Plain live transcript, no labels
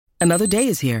Another day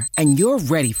is here, and you're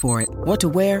ready for it. What to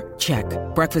wear? Check.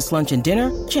 Breakfast, lunch, and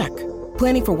dinner? Check.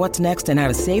 Planning for what's next and how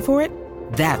to save for it?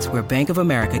 That's where Bank of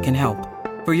America can help.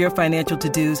 For your financial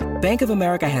to-dos, Bank of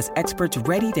America has experts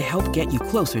ready to help get you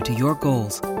closer to your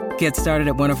goals. Get started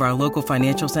at one of our local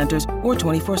financial centers or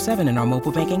 24/7 in our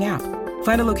mobile banking app.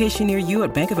 Find a location near you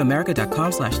at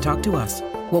bankofamerica.com/talktous.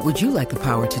 What would you like the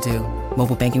power to do?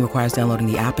 Mobile banking requires downloading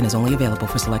the app and is only available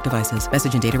for select devices.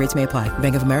 Message and data rates may apply.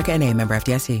 Bank of America N.A., member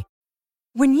FDIC.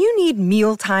 When you need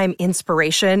mealtime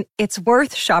inspiration, it's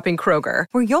worth shopping Kroger,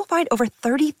 where you'll find over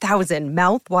 30,000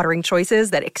 mouth-watering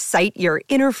choices that excite your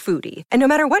inner foodie. And no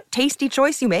matter what tasty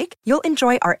choice you make, you'll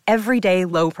enjoy our everyday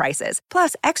low prices,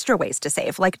 plus extra ways to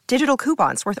save, like digital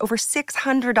coupons worth over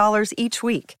 $600 each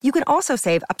week. You can also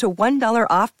save up to $1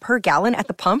 off per gallon at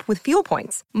the pump with fuel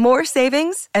points. More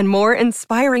savings and more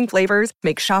inspiring flavors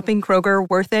make shopping Kroger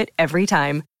worth it every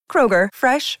time. Kroger,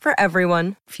 fresh for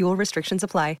everyone. Fuel restrictions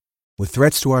apply. With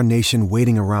threats to our nation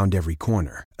waiting around every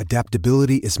corner,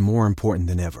 adaptability is more important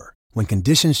than ever. When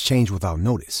conditions change without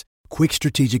notice, quick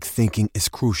strategic thinking is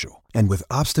crucial. And with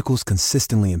obstacles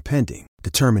consistently impending,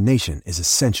 determination is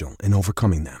essential in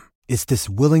overcoming them. It's this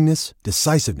willingness,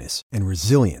 decisiveness, and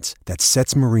resilience that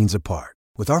sets Marines apart.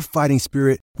 With our fighting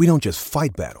spirit, we don't just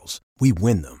fight battles, we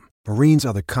win them. Marines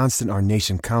are the constant our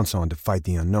nation counts on to fight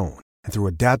the unknown. And through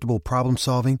adaptable problem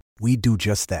solving, we do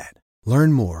just that.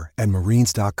 Learn more at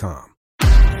marines.com.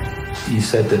 You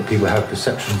said that people have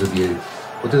perceptions of you.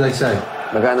 What do they say?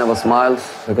 The guy never smiles,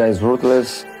 the guy is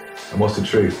ruthless. And what's the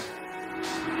truth?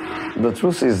 The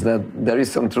truth is that there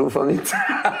is some truth on it.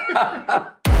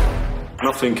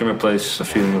 Nothing can replace a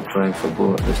feeling of playing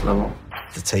football at this level.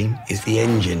 The team is the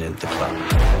engine of the club.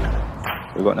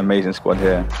 We've got an amazing squad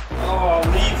here. Oh,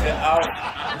 leave it out.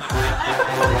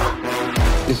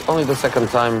 It's only the second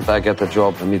time I get a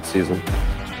job mid-season.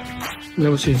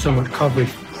 Never seen so much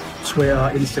coverage. Twitter,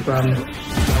 Instagram.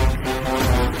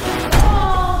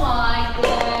 Oh my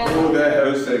God. All that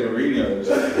Jose Mourinho.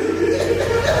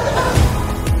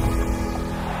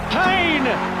 Kane!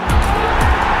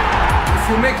 If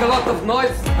you make a lot of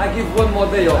noise, I give one more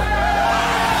day off.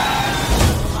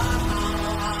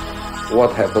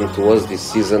 What happened to us this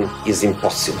season is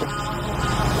impossible.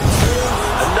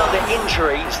 Another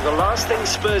injury is the last thing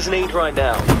Spurs need right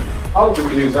now. How do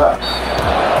we lose that?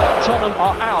 Tottenham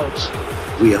are out.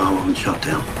 We are on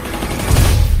shutdown.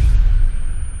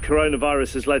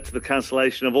 Coronavirus has led to the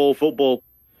cancellation of all football.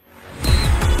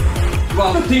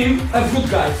 Well, the team have good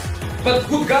guys, but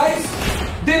good guys,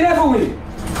 they never win.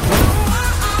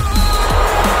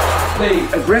 Play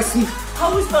aggressive.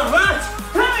 How is that right?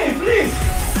 Tell me, please.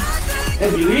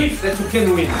 And believe that you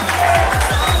can win.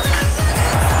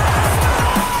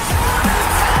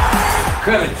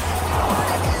 Courage,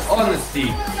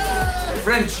 honesty,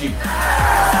 friendship.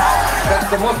 That's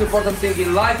the most important thing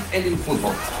in life and in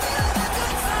football.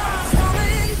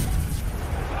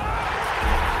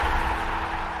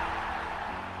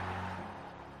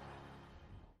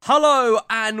 Hello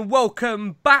and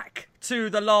welcome back to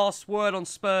The Last Word on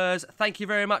Spurs. Thank you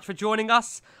very much for joining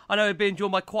us. I know we're being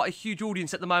joined by quite a huge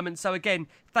audience at the moment, so again,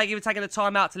 thank you for taking the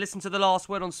time out to listen to The Last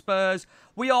Word on Spurs.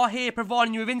 We are here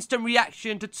providing you with instant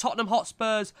reaction to Tottenham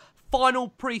Hotspur's final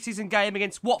pre-season game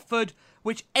against Watford,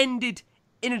 which ended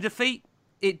in a defeat.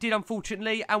 It did,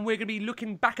 unfortunately, and we're going to be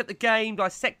looking back at the game,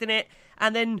 dissecting it,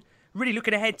 and then really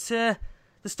looking ahead to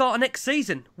the start of next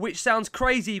season, which sounds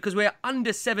crazy because we're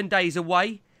under 7 days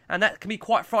away, and that can be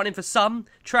quite frightening for some.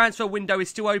 Transfer window is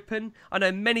still open. I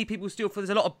know many people still feel there's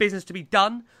a lot of business to be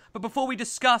done. But before we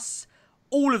discuss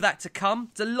all of that to come,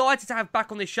 delighted to have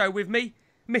back on this show with me,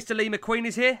 Mr. Lee McQueen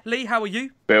is here. Lee, how are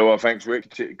you? Very well, thanks,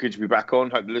 Rick. Good to be back on.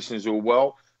 Hope the listeners are all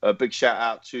well. A big shout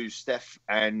out to Steph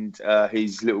and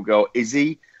his little girl,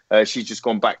 Izzy. She's just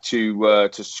gone back to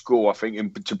school, I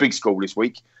think, to big school this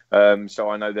week. So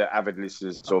I know they're avid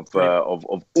listeners of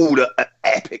all the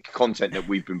epic content that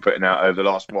we've been putting out over the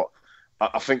last,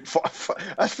 I think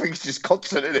it's just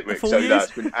constant, isn't it, Rick? So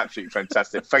that's been absolutely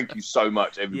fantastic. Thank you so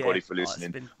much, everybody, for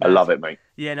listening. I love it, mate.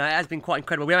 Yeah, no, it has been quite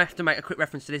incredible. We have to make a quick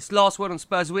reference to this. Last Word on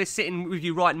Spurs. We're sitting with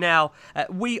you right now.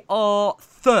 We are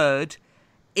third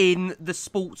in the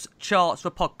sports charts for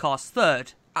podcasts.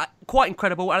 Third. Quite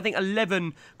incredible. And I think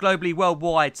 11 globally,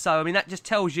 worldwide. So, I mean, that just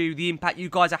tells you the impact you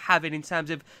guys are having in terms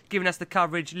of giving us the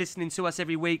coverage, listening to us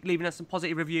every week, leaving us some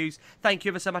positive reviews. Thank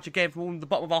you ever so much again from the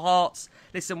bottom of our hearts.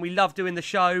 Listen, we love doing the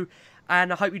show.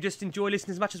 And I hope you just enjoy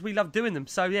listening as much as we love doing them.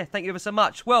 So, yeah, thank you ever so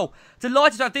much. Well,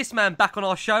 delighted to have this man back on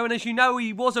our show. And as you know,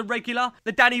 he was a regular,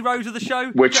 the Danny Rose of the show.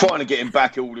 We're trying to get him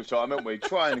back all the time, aren't we?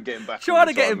 Trying to get him back. Trying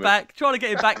to get him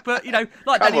back. But, you know,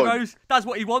 like Danny Rose does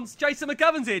what he wants. Jason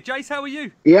McGovern's here. Jace, how are you?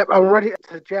 Yep, I'm ready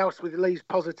to joust with Lee's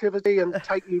positivity and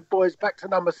take you boys back to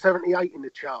number 78 in the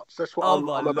charts. That's what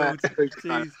I'm about to do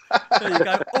today. There you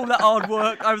go. All that hard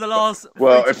work over the last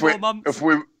 4 months.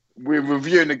 We're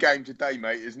reviewing the game today,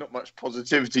 mate. There's not much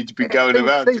positivity to be going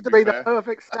around. It seems to be the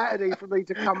perfect Saturday for me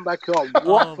to come back on.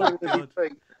 Watford and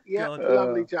defeat. Yeah,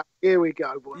 lovely job. Here we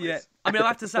go, boys. Yeah, I mean, I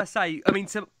have to say,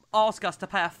 to ask us to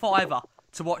pay a £5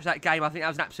 to watch that game, I think that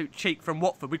was an absolute cheek from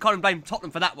Watford. We can't blame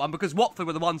Tottenham for that one because Watford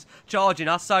were the ones charging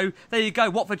us. So there you go.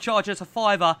 Watford charging us a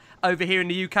 £5 over here in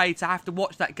the UK to have to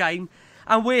watch that game.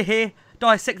 And we're here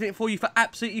dissecting it for you for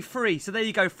absolutely free. So there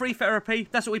you go. Free therapy.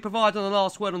 That's what we provide on the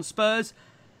Last Word on Spurs.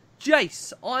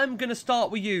 Jace, I'm going to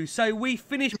start with you. So we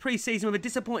finished pre-season with a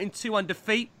disappointing 2-1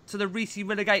 defeat to the recently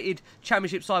relegated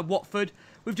Championship side Watford.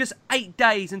 With just 8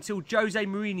 days until Jose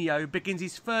Mourinho begins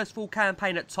his first full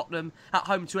campaign at Tottenham at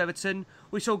home to Everton,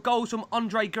 we saw goals from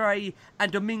Andre Gray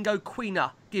and Domingo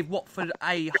Quina give Watford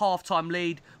a half-time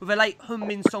lead, with a late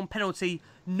Heung-min Son penalty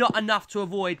not enough to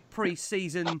avoid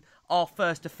pre-season our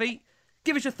first defeat.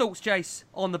 Give us your thoughts, Jace,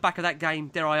 on the back of that game,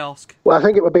 dare I ask? Well, I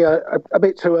think it would be a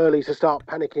bit too early to start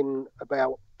panicking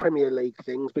about Premier League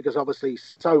things because obviously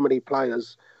so many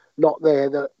players not there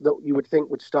that you would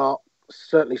think would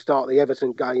certainly start the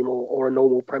Everton game or a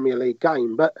normal Premier League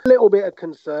game. But a little bit of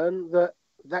concern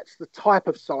that's the type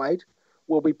of side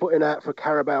we'll be putting out for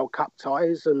Carabao Cup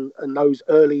ties and those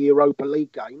early Europa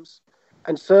League games.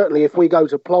 And certainly if we go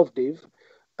to Plovdiv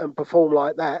and perform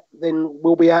like that, then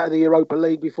we'll be out of the Europa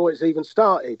League before it's even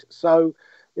started. So,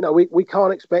 you know, we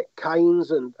can't expect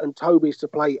Kane's and Toby's to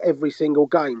play every single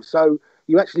game. So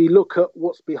you actually look at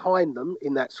what's behind them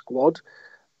in that squad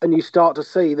and you start to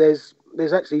see there's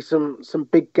actually some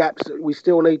big gaps that we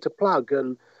still need to plug.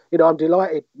 And, you know, I'm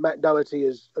delighted Matt Doherty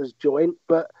has joined,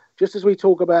 but just as we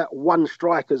talk about one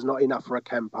striker's not enough for a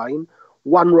campaign,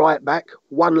 one right back,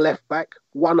 one left back,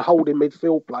 one holding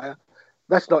midfield player,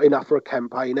 that's not enough for a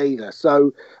campaign either.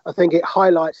 So I think it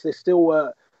highlights there's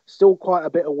still quite a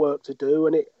bit of work to do,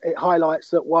 and it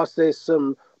highlights that whilst there's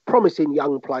some promising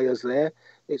young players there,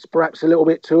 it's perhaps a little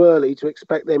bit too early to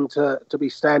expect them to be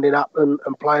standing up and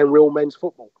playing real men's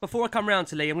football. Before I come round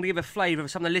to Lee, I'm going to give a flavour of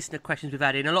some of the listener questions we've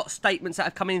had in. A lot of statements that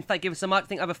have come in. Thank you so much. I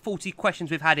think over 40 questions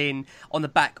we've had in on the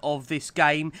back of this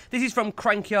game. This is from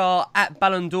Crankyar at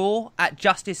Ballon d'Or, at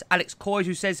Justice Alex Coys,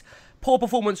 who says, poor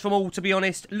performance from all, to be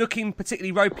honest. Looking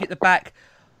particularly ropey at the back.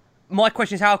 My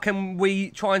question is, how can we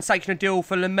try and sanction a deal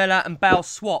for Lamela and Bale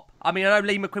swap? I mean, I know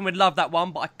Lee McQueen would love that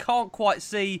one, but I can't quite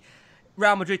see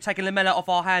Real Madrid taking Lamela off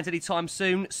our hands anytime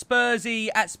soon. Spursy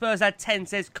at SpursAd10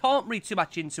 says, can't read too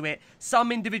much into it.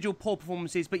 Some individual poor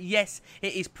performances, but yes,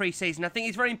 it is pre-season. I think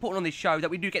it's very important on this show that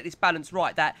we do get this balance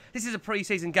right, that this is a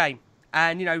pre-season game.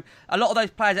 And, you know, a lot of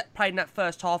those players that played in that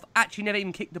first half actually never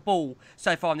even kicked the ball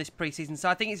so far in this pre-season. So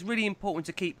I think it's really important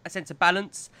to keep a sense of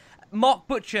balance. Mark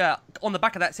Butcher, on the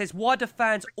back of that, says, why do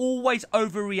fans always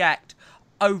overreact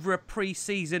over a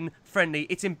pre-season friendly?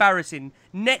 It's embarrassing.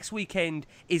 Next weekend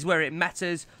is where it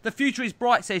matters. The future is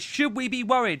bright, says, should we be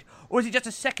worried? Or is it just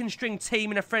a second-string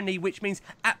team in a friendly, which means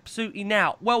absolutely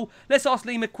now? Well, let's ask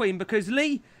Lee McQueen, because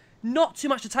Lee, not too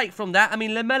much to take from that. I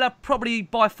mean, Lamela probably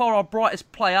by far our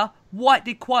brightest player. White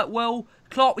did quite well.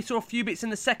 Clark, we saw a few bits in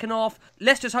the second half.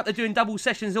 Let's just hope they're doing double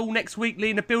sessions all next week, Lee,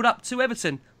 in the build-up to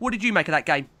Everton. What did you make of that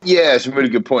game? Yeah, some really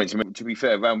good points. I mean, to be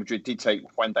fair, Real Madrid did take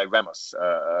Juan de Ramos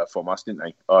from us, didn't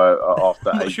they?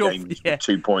 After 8 games,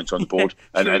 2 points on the board.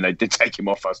 And they did take him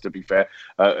off us, to be fair,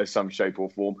 in some shape or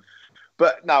form.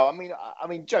 But no, I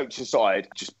mean, jokes aside,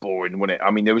 just boring, wasn't it?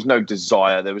 I mean, there was no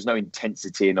desire, there was no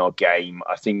intensity in our game.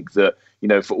 I think that, you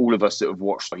know, for all of us that have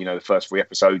watched, you know, the first 3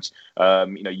 episodes,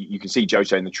 you know, you can see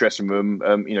Jose in the dressing room,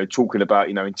 you know, talking about,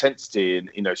 you know, intensity and,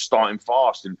 you know, starting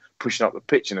fast and pushing up the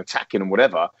pitch and attacking and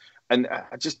whatever. And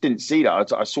I just didn't see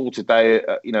that. I saw today,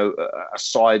 you know, a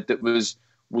side that was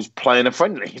playing a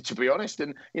friendly, to be honest.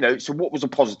 And, you know, so what was the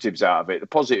positives out of it? The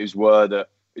positives were that,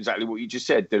 exactly what you just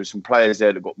said. There were some players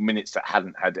there that got minutes that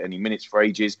hadn't had any minutes for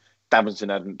ages. Davinson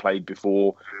hadn't played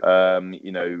before.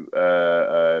 You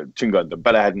know, Tunga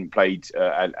Dembele hadn't played,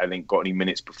 hadn't got any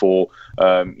minutes before.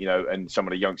 You know, and some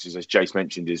of the youngsters, as Jace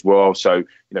mentioned as well. So, you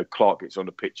know, Clark gets on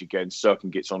the pitch again.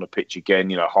 Sirkin gets on the pitch again.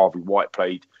 You know, Harvey White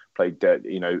played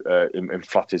in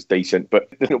flutters decent. But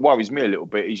the thing that worries me a little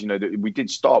bit is, that we did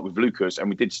start with Lucas and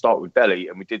we did start with Dele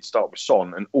and we did start with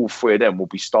Son, and all three of them will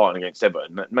be starting against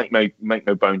Everton. Make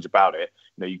no bones about it.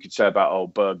 You could say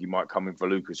about, Bergie might come in for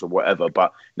Lucas or whatever,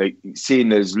 but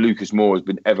seeing as Lucas Moore has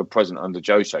been ever present under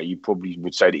Jose, you probably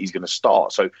would say that he's going to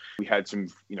start. So we had some,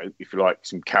 if you like,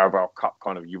 some Carabao Cup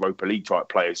kind of Europa League type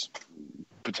players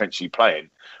potentially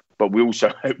playing. But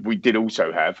we did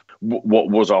also have what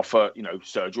was our first,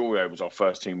 Serge Aurier was our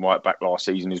first team right back last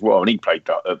season as well, and he played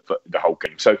the whole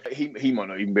game. So he might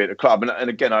not even be at the club. And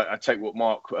again, I take what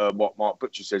Mark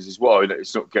Butcher says as well, that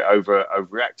it's not get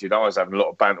overreacted. I was having a lot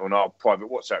of banter on our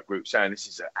private WhatsApp group saying this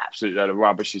is an absolute load of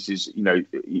rubbish. This is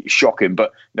shocking.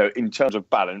 But in terms of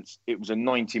balance, it was a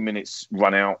 90 minutes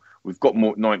run out. We've got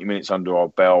more 90 minutes under our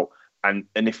belt, and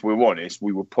if we're honest,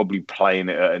 we were probably playing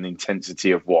it at an intensity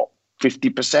of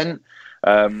 50%.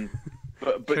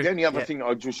 But the only other thing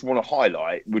I just want to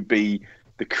highlight would be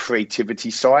the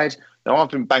creativity side. Now, I've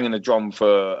been banging the drum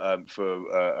for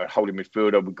a holding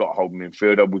midfielder. We've got a holding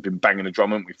midfielder. We've been banging the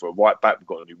drum, haven't we, for a right back. We've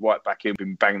got a new right back in. We've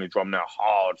been banging the drum now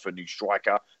hard for a new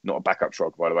striker. Not a backup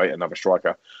striker, by the way, another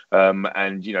striker.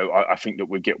 I think that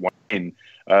we'll get one in.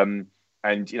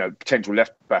 And, potential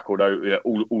left back, although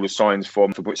all the signs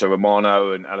from Fabrizio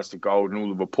Romano and Alistair Gold and all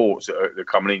the reports that are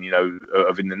coming in,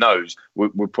 of in the nose,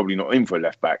 we're probably not in for a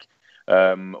left back.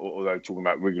 Although talking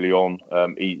about Reguilón,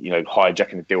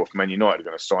 hijacking the deal with Man United, are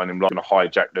going to sign him, like going to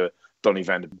hijack the Donny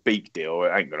van de Beek deal.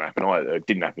 It ain't going to happen either. It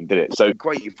didn't happen, did it? So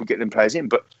great if we get them players in,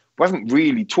 but we haven't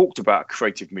really talked about a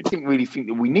creative mid. I didn't really think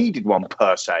that we needed one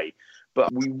per se.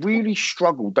 But we really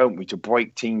struggle, don't we, to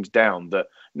break teams down that,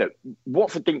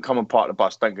 Watford didn't come and park the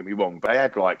bus, don't get me wrong, but they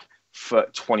had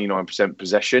 29%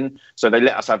 possession. So they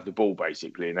let us have the ball,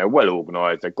 basically, and they're well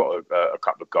organised. They've got a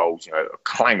couple of goals, a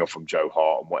clanger from Joe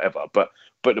Hart and whatever. But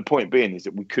the point being is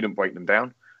that we couldn't break them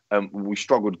down. We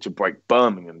struggled to break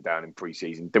Birmingham down in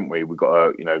pre-season, didn't we? We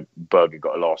got Berger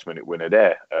got a last-minute winner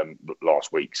there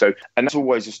last week. So, and that's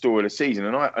always the story of the season.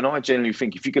 And I generally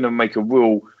think if you're going to make a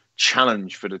real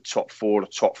challenge for the top four, the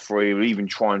top three, or even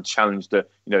try and challenge the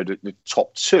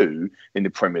top two in the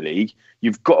Premier League,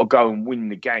 you've got to go and win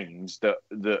the games that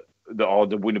are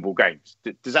the winnable games.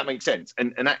 Does that make sense?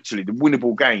 And actually, the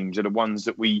winnable games are the ones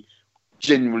that we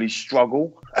generally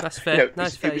struggle. That's fair.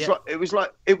 It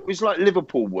was like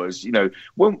Liverpool was.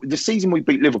 When the season we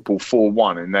beat Liverpool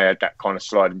 4-1, and they had that kind of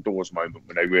sliding doors moment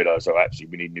when they realised, actually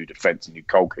we need new defence, a new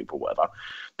goalkeeper, or whatever.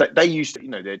 They used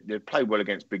to, they play well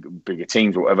against bigger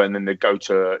teams or whatever, and then they go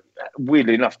to,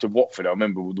 weirdly enough, to Watford. I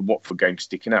remember the Watford game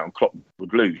sticking out, and Klopp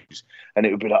would lose, and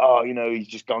it would be like, he's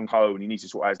just gung ho, and he needs to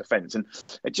sort out his defence. And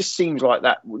it just seems like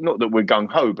that. Not that we're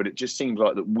gung ho, but it just seems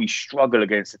like that we struggle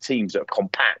against the teams that are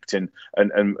compact and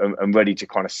ready to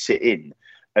kind of sit in,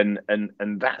 and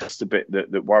that's the bit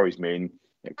that worries me. And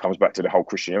it comes back to the whole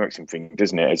Christian Eriksen thing,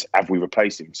 doesn't it? It's, have we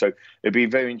replaced him? So it'd be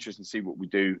very interesting to see what we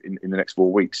do in the next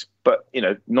 4 weeks. But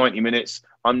 90 minutes,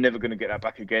 I'm never going to get that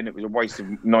back again. It was a waste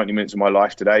of 90 minutes of my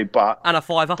life today. And a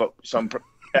fiver.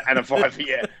 And a fiver,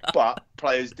 yeah. But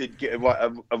players did get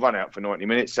a run out for 90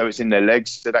 minutes, so it's in their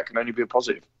legs, so that can only be a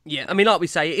positive. Yeah, I mean, like we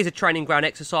say, it is a training ground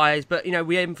exercise, but,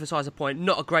 we emphasise a point.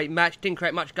 Not a great match, didn't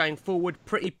create much going forward,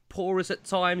 pretty porous at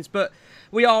times, but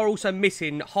we are also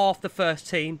missing half the first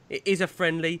team. It is a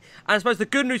friendly. And I suppose the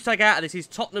good news to take out of this is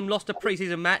Tottenham lost a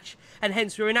pre-season match, and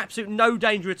hence we're in absolute no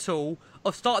danger at all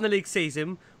of starting the league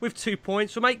season with 2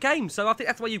 points from 8 games. So I think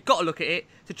that's the way you've got to look at it,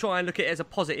 to try and look at it as a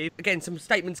positive. Again, some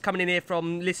statements coming in here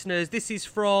from listeners. This is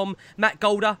from Matt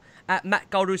Golder, at Matt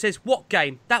Golder, who says, "What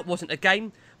game? That wasn't a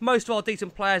game. Most of our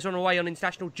decent players are on away on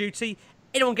international duty.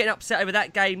 Anyone getting upset over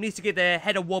that game needs to give their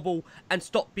head a wobble and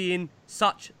stop being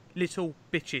such little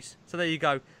bitches." So there you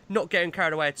go. Not getting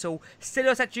carried away at all.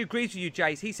 Stelios actually agrees with you,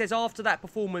 Jace. He says after that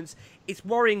performance, it's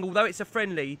worrying, although it's a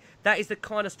friendly, that is the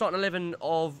kind of starting 11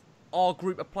 of our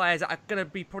group of players that are going to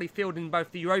be probably fielding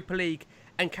both the Europa League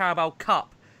and Carabao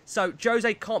Cup. So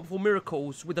Jose can't perform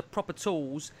miracles with the proper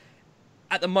tools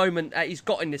at the moment he's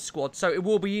got in this squad. So it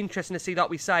will be interesting to see, like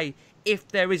we say, if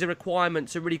there is a requirement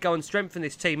to really go and strengthen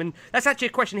this team. And that's actually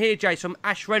a question here, Jace, from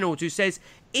Ash Reynolds, who says,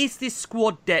 is this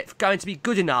squad depth going to be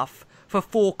good enough for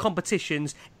 4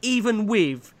 competitions, even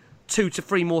with 2 to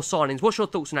 3 more signings? What's your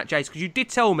thoughts on that, Jace? Because you did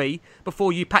tell me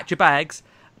before you packed your bags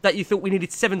that you thought we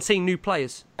needed 17 new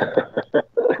players.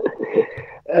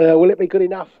 Will it be good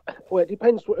enough? Well, it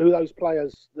depends who those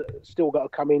players that still got to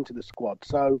come into the squad.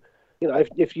 So,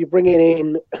 if you're bringing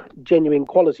in genuine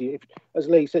quality, as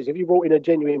Lee says, if you brought in a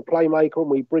genuine playmaker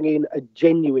and we bring in a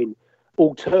genuine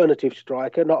alternative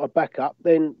striker, not a backup,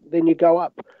 then you go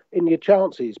up in your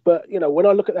chances. But, when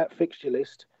I look at that fixture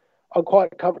list, I'm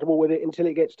quite comfortable with it until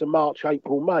it gets to March,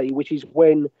 April, May, which is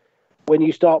when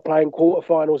you start playing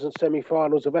quarterfinals and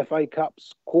semi-finals of FA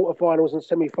Cups, quarterfinals and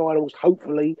semi-finals,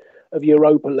 hopefully, of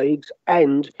Europa Leagues,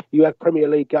 and you have Premier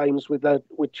League games with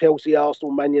Chelsea,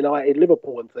 Arsenal, Man United,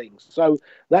 Liverpool and things. So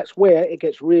that's where it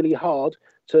gets really hard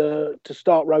to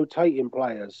start rotating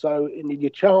players. So in your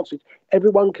chances,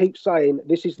 everyone keeps saying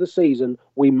this is the season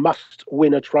we must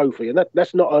win a trophy, and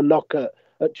that's not a knock at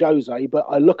Jose, but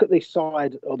I look at this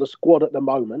side or the squad at the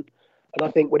moment, and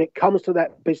I think when it comes to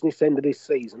that business end of this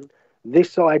season,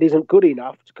 this side isn't good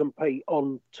enough to compete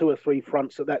on 2 or 3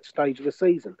 fronts at that stage of the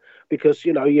season, because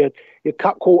your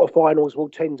cup quarterfinals will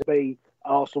tend to be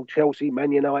Arsenal, Chelsea,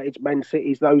 Man United, Man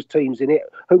City's, those teams in it.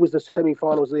 Who was the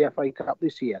semi-finals of the FA Cup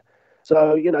this year?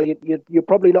 So you're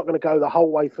probably not going to go the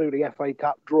whole way through the FA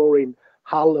Cup drawing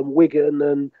Hull and Wigan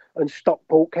and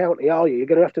Stockport County, are you? You're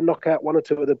going to have to knock out 1 or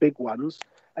 2 of the big ones,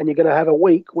 and you're going to have a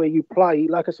week where you play,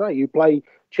 like I say, you play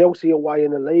Chelsea away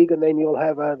in the league, and then you'll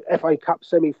have a FA Cup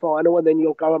semi-final, and then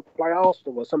you'll go and play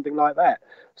Arsenal or something like that.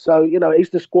 So, is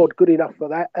the squad good enough for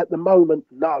that? At the moment,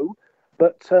 no.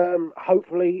 But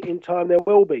hopefully in time there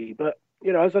will be. But,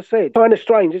 as I said, kind of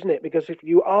strange, isn't it? Because if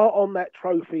you are on that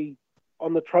trophy,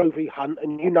 on the trophy hunt,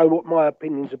 and you know what my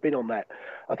opinions have been on that,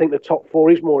 I think the top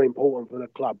 4 is more important for the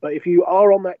club. But if you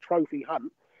are on that trophy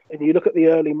hunt, and you look at the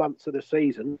early months of the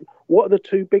season, what are the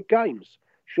 2 big games?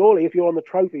 Surely, if you're on the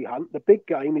trophy hunt, the big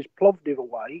game is Plovdiv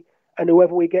away and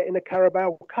whoever we get in the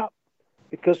Carabao Cup,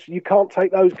 because you can't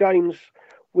take those games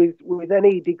with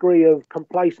any degree of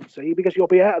complacency, because you'll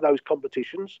be out of those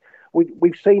competitions.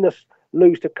 We've seen us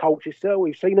lose to Colchester,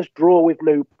 we've seen us draw with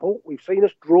Newport, we've seen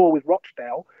us draw with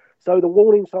Rochdale. So the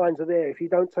warning signs are there if you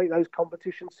don't take those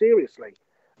competitions seriously.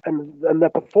 And the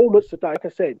performance today, like I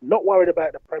said, not worried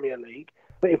about the Premier League.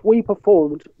 But if we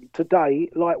performed today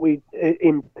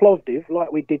in Plovdiv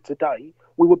like we did today,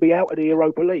 we would be out of the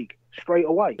Europa League straight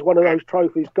away. One of those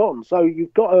trophies gone. So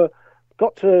you've got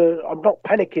to. I'm not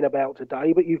panicking about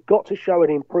today, but you've got to show an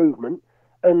improvement.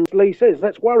 And Lee says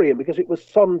that's worrying, because it was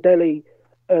Son Deli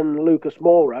and Lucas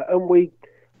Moura, and we,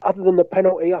 other than the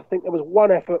penalty, I think there was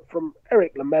one effort from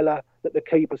Eric Lamela that the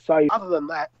keeper saved. Other than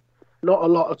that, not a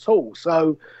lot at all.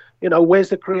 So, where's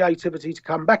the creativity to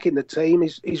come back in the team?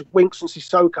 Is Winks and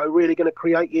Sissoko really going to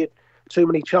create you too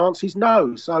many chances?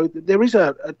 No. So there is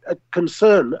a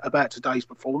concern about today's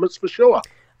performance for sure.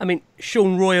 I mean,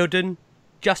 Sean Royalden,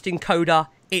 Justin Coder,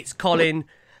 it's Colin,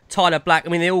 Tyler Black. I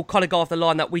mean, they all kind of go off the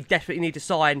line that we definitely need to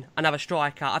sign another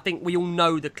striker. I think we all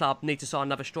know the club need to sign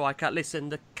another striker. Listen,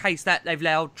 the case that they've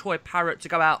allowed Troy Parrott to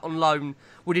go out on loan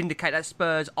would indicate that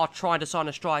Spurs are trying to sign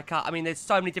a striker. I mean, there's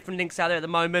so many different links out there at the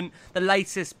moment. The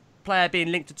latest player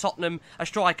being linked to Tottenham, a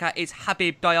striker, is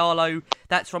Habib Diallo.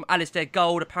 That's from Alistair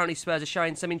Gold. Apparently Spurs are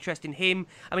showing some interest in him.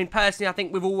 I mean, personally, I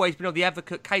think we've always been on the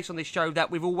advocate case on this show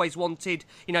that we've always wanted,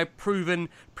 proven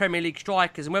Premier League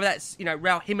strikers. And whether that's,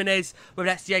 Raul Jimenez, whether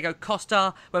that's Diego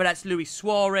Costa, whether that's Luis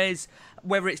Suarez,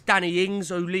 whether it's Danny Ings,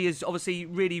 who Lee is obviously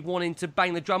really wanting to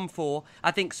bang the drum for,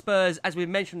 I think Spurs, as we've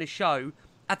mentioned on this show,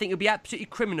 I think it would be absolutely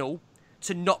criminal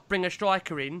to not bring a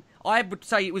striker in. I would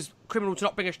say it was criminal to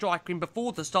not bring a striker in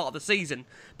before the start of the season.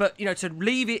 But, to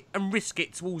leave it and risk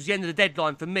it towards the end of the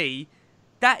deadline, for me,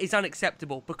 that is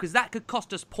unacceptable, because that could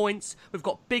cost us points. We've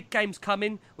got big games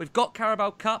coming. We've got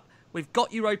Carabao Cup. We've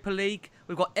got Europa League.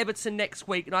 We've got Everton next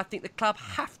week. And I think the club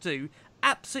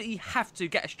absolutely have to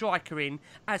get a striker in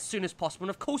as soon as possible. And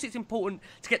of course it's important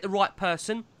to get the right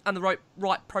person and the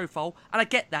right profile, and I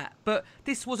get that, but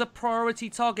this was a priority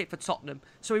target for Tottenham.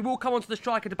 So we will come on to the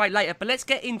striker debate later, but let's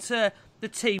get into the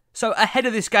team. So ahead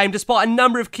of this game, despite a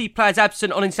number of key players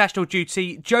absent on international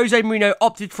duty, Jose Mourinho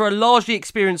opted for a largely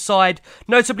experienced side,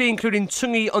 notably including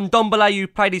Tanguy Ndombele, who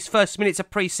played his first minutes of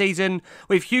pre-season.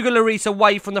 With Hugo Lloris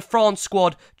away from the France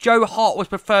squad, Joe Hart was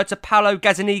preferred to Paulo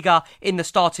Gazzaniga in the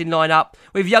starting lineup,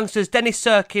 with youngsters Dennis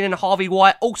Serkin and Harvey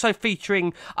White also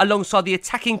featuring alongside the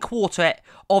attacking quartet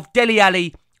of Dele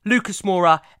Alli, Lucas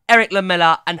Moura, Eric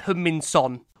Lamela and Heung-min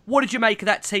Son. What did you make of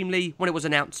that team, Lee, when it was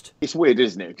announced? It's weird,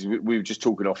 isn't it? Because we were just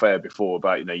talking off air before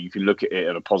about, you can look at it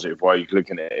in a positive way, you can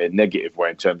look at it in a negative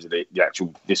way in terms of the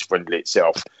actual, this friendly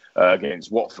itself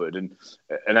against Watford.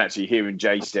 And actually hearing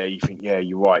Jay say, you think, yeah,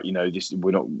 you're right,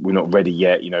 we're not ready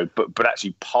yet, but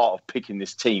actually part of picking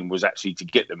this team was actually to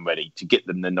get them ready, to get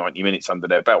them the 90 minutes under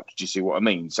their belt. Do you see what I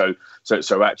mean? So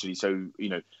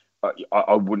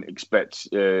I wouldn't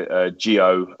expect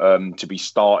Gio to be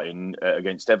starting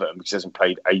against Everton because he hasn't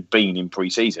played a bean in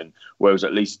pre-season, whereas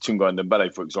at least Tanguy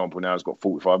Ndombele, for example, now has got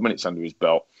 45 minutes under his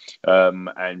belt.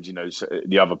 And so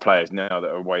the other players now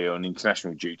that are away on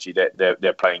international duty,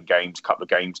 they're playing games, a couple of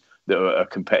games that are a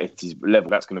competitive level.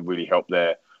 That's going to really help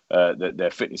their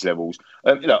their fitness levels.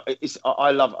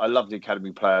 I love the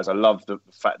academy players. I love the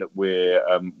fact that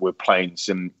we're playing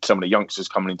some of the youngsters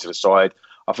coming into the side.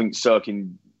 I think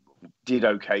Sirkin did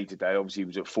okay today. Obviously, he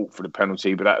was at fault for the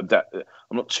penalty, but that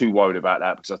I'm not too worried about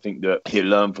that because I think that he'll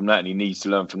learn from that and he needs to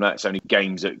learn from that. It's only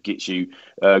games that gets you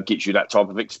that type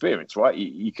of experience, right?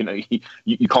 You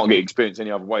can't get experience any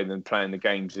other way than playing the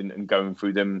games and going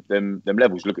through them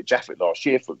levels. Look at Jaffet last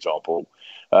year, for example.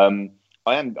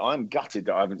 I'm gutted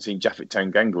that I haven't seen Jaffet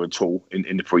Tanganga at all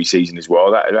in the pre-season as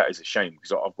well. That is a shame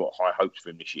because I've got high hopes for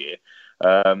him this year.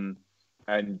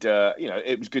 And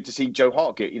it was good to see Joe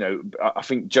Hart get, I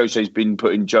think Jose's been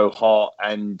putting Joe Hart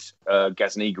and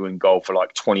Gazaniga in goal for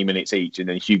like 20 minutes each, and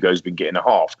then Hugo's been getting a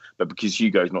half. But because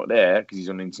Hugo's not there, because he's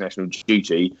on international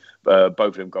duty, both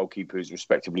of them goalkeepers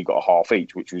respectively got a half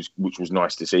each, which was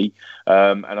nice to see.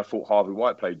 And I thought Harvey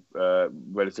White played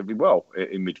relatively well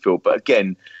in midfield. But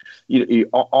again,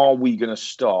 are we going to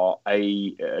start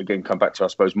again, come back to, I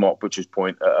suppose, Mark Butcher's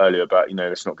point earlier about,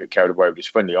 let's not get carried away with this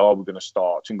friendly. Are we going to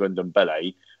start Tunga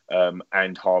Ndombele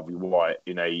and Harvey White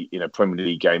in a Premier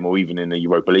League game or even in a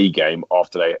Europa League game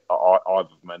after either of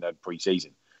them had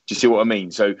pre-season? Do you see what I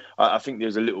mean? So I think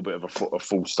there's a little bit of a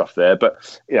false stuff there.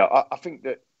 But I think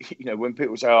that, when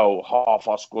people say, oh, half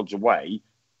our squad's away,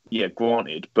 yeah,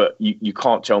 granted, but you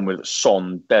can't tell me that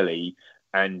Son, Belly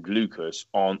and Lucas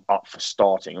aren't up for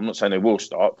starting. I'm not saying they will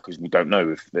start because we don't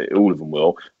know if all of them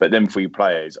will, but them three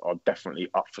players are definitely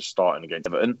up for starting against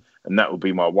Everton, and that would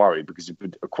be my worry because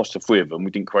across the three of them,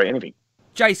 we didn't create anything.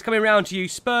 Jace, coming round to you.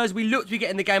 Spurs, we looked to be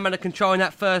getting the game under control in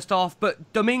that first half,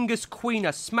 but Domingos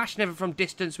Quina smashing Everton from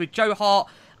distance with Joe Hart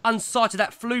unsighted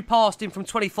that flew past him from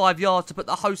 25 yards to put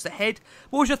the hosts ahead.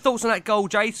 What was your thoughts on that goal,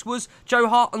 Jace? Was Joe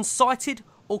Hart unsighted,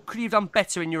 or could he have done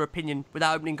better in your opinion with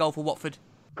that opening goal for Watford?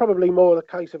 Probably more the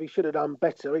case of he should have done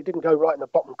better. It didn't go right in the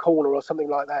bottom corner or something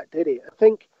like that, did it? I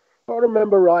think, if I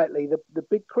remember rightly, the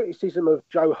big criticism of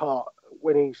Joe Hart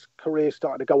when his career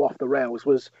started to go off the rails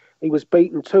was he was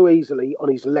beaten too easily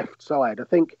on his left side. I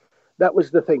think that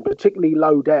was the thing, particularly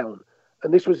low down.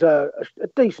 And this was a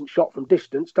decent shot from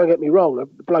distance, don't get me wrong.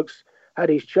 The bloke's had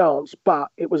his chance, but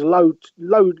it was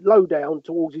low down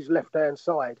towards his left-hand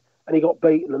side, and he got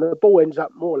beaten, and the ball ends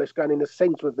up more or less going in the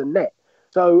centre of the net.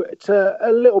 So it's a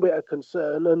little bit of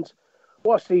concern. And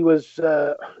whilst he was,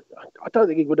 I don't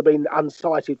think he would have been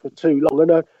unsighted for too long.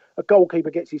 And a goalkeeper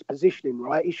gets his positioning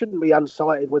right. He shouldn't be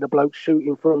unsighted with a bloke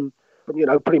shooting from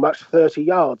pretty much 30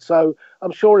 yards. So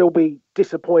I'm sure he'll be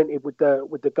disappointed with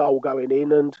the goal going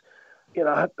in. And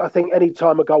I think any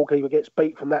time a goalkeeper gets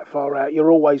beat from that far out,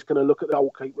 you're always going to look at the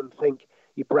goalkeeper and think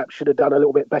you perhaps should have done a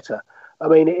little bit better. I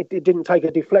mean, it didn't take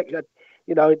a deflection.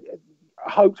 I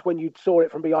hoped when you saw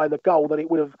it from behind the goal that it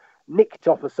would have nicked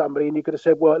off of somebody and you could have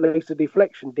said, well, at least the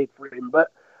deflection did for him, but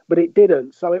it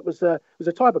didn't. So it was a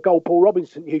type of goal Paul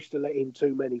Robinson used to let in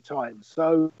too many times.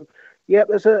 So, yeah,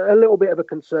 there's a little bit of a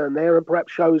concern there, and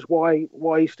perhaps shows why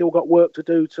he's still got work to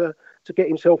do to get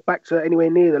himself back to anywhere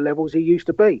near the levels he used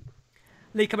to be.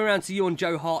 Lee, coming around to you on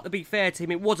Joe Hart, to be fair to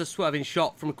him, it was a swerving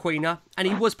shot from Quina, and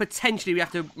he was potentially, we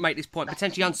have to make this point,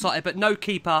 potentially unsighted, but no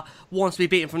keeper wants to be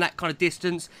beaten from that kind of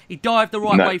distance. He dived the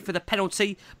right way for the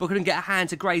penalty, but couldn't get a hand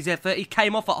to Gray's effort. He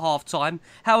came off at half-time.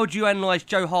 How would you analyse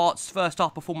Joe Hart's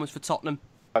first-half performance for Tottenham?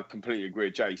 I completely agree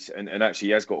with Jace, and actually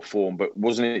he has got form, but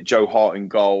wasn't it Joe Hart in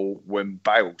goal when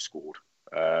Bale scored?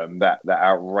 That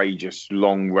outrageous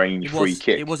long range free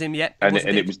kick. It was him, yeah.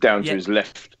 It was down to his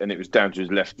left, and it was down to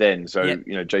his left then. So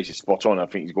Jace is spot on. I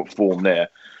think he's got form there.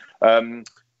 And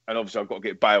obviously I've got to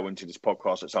get Bale into this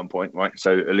podcast at some point, right?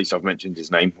 So at least I've mentioned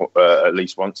his name at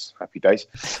least once. Happy days.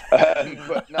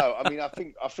 But no, I mean I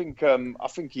think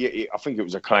it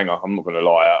was a clanger. I'm not going to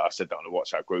lie. I said that on the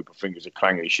WhatsApp group. I think it was a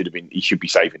clanger. He should be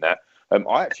saving that.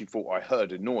 I actually thought I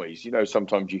heard a noise.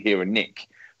 Sometimes you hear a nick.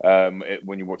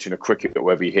 When you're watching a cricket or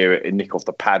whether you hear it nick off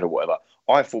the pad or whatever,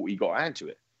 I thought he got a hand to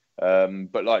it.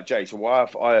 But like Jay, so I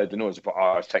heard the noise, I thought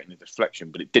I was taking a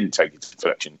deflection, but it didn't take a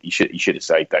deflection. He should have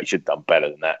saved that. He should have done better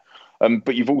than that.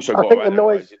 But you've also got to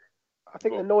analyse it. I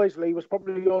think the noise, Lee, was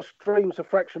probably your streams of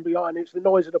fraction behind. It's the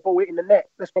noise of the ball hitting the net.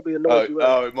 That's probably the noise you heard.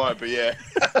 Oh, it might be, yeah.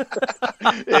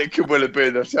 It could well have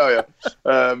been, I tell you.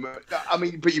 I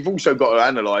mean, but you've also got to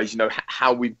analyse,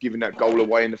 how we've given that goal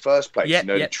away in the first place.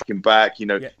 Tracking back,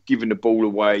 giving the ball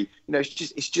away.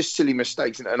 It's just silly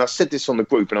mistakes. And I said this on the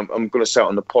group, and I'm going to say it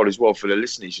on the pod as well for the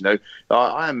listeners.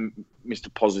 I am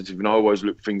Mr. Positive, and I always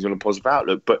look things on a positive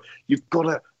outlook. But you've got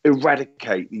to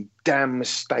eradicate the damn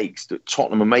mistakes that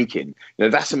Tottenham are making,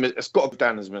 that's got to be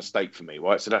down as a mistake for me,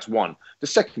 right? So that's one. The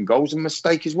second goal is a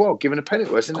mistake as well. Giving a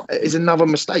penalty is another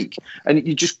mistake, and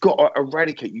you just got to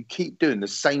eradicate. You keep doing the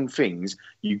same things,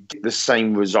 you get the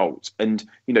same results. And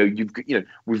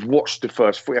we've watched the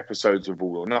first 3 episodes of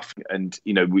All or Nothing, and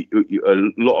a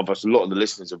lot of the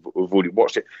listeners have already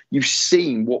watched it. You've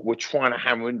seen what we're trying to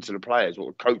hammer into the players, what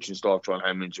the coaching staff trying to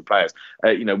hammer into the players.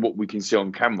 What we can see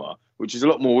on camera, which is a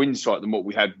lot more insight than what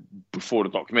we had before the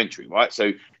documentary, right?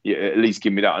 So at least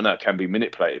give me that. I know it can be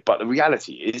manipulated, but the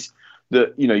reality is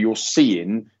that you're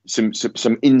seeing some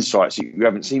insights that you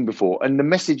haven't seen before, and the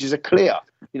messages are clear.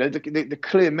 The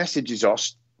clear messages are,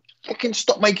 fucking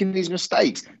stop making these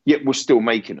mistakes. Yet we're still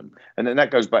making them, and then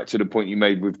that goes back to the point you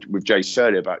made with Jace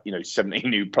earlier about 17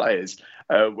 new players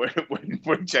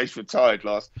when Jace retired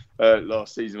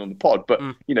last season on the pod. But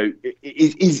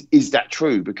is that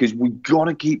true? Because we've got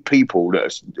to keep people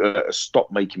that are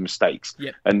stop making mistakes.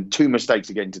 Yep. And 2 mistakes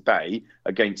again today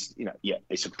against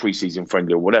it's a pre-season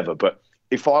friendly or whatever, but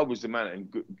if I was the manager,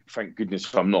 and thank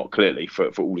goodness I'm not, clearly, for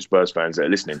all the Spurs fans that are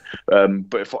listening,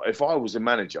 but if I was a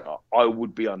manager, I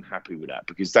would be unhappy with that,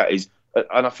 because that is,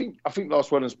 and I think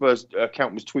last one on Spurs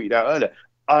account was tweeted out earlier,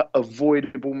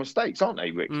 avoidable mistakes, aren't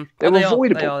they, Rick? They're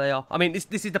avoidable. They are. I mean,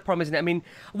 this is the problem, isn't it? I mean,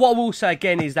 what I will say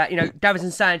again is that,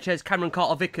 Davinson Sanchez, Cameron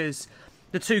Carter-Vickers,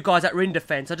 the 2 guys that were in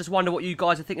defence, I just wonder what you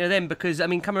guys are thinking of them, because, I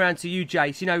mean, coming around to you,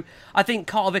 Jace, I think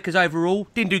Carter-Vickers overall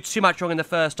didn't do too much wrong in the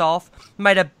first half,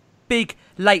 made a big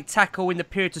late tackle in the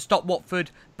period to stop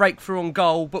Watford, breakthrough on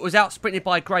goal, but was out sprinted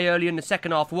by Gray early in the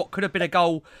second half for what could have been a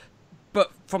goal,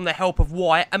 but from the help of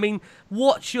White. I mean,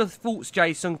 what's your thoughts,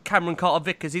 Jason, Cameron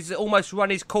Carter-Vickers? Is it almost run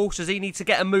his course? Does he need to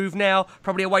get a move now,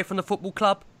 probably away from the football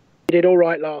club? He did all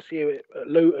right last year at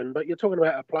Luton, but you're talking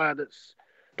about a player that's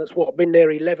been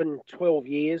there 11, 12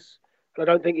 years, and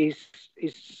I don't think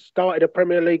he's started a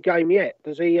Premier League game yet,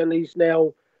 does he? And he's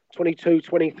now 22,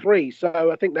 23.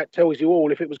 So I think that tells you all.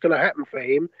 If it was going to happen for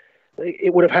him,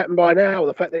 it would have happened by now.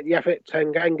 The fact that Yaphet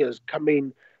Tanganga's come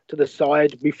in to the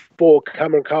side before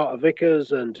Cameron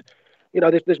Carter-Vickers, and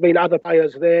there's been other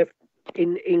players there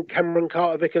in Cameron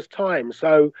Carter-Vickers' time.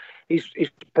 So he's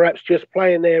perhaps just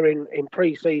playing there in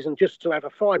pre-season just to have a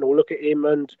final look at him,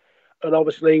 and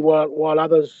obviously while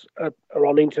others are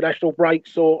on international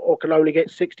breaks or can only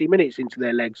get 60 minutes into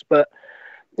their legs. But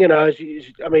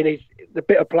the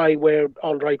bit of play where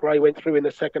Andre Gray went through in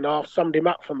the second half summed him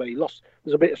up for me.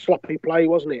 There's a bit of sloppy play,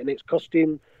 wasn't it? And it's cost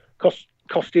him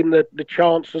the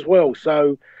chance as well.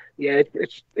 So, yeah,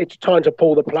 it's time to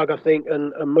pull the plug, I think,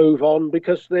 and move on,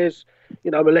 because there's,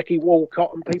 Maleki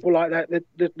Walcott and people like that.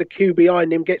 The queue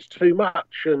behind him gets too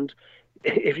much, and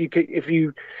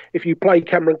if you play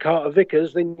Cameron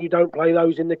Carter-Vickers, then you don't play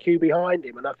those in the queue behind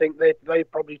him, and I think they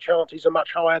probably chances are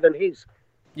much higher than his.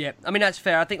 Yeah, I mean, that's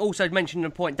fair. I think also mentioning the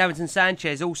point, Davinson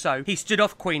Sanchez also, he stood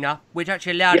off Quina, which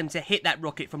actually allowed him to hit that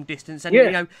rocket from distance. And,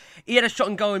 he had a shot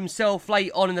and goal himself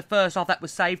late on in the first half that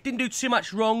was saved. Didn't do too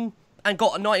much wrong and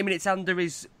got 90 minutes under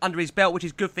his belt, which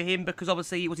is good for him, because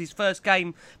obviously it was his first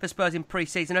game for Spurs in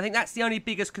pre-season. I think that's the only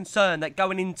biggest concern, that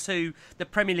going into the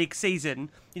Premier League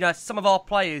season, some of our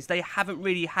players, they haven't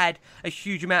really had a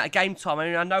huge amount of game time. I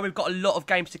mean, I know we've got a lot of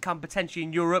games to come potentially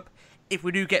in Europe, if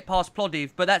we do get past Plovdiv,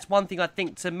 but that's one thing I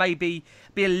think to maybe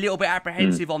be a little bit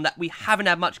apprehensive on, that we haven't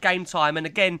had much game time. And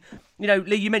again,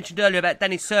 Lee, you mentioned earlier about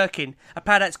Dennis Serkin, a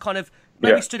player that's kind of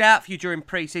maybe stood out for you during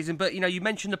pre-season, but you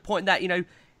mentioned the point that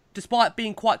despite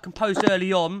being quite composed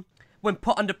early on, when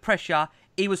put under pressure,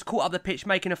 he was caught up the pitch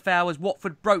making a foul as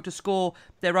Watford broke to score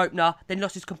their opener, then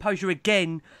lost his composure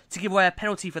again to give away a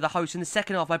penalty for the host in the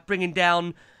second half by bringing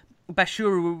down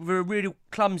Bashura with a really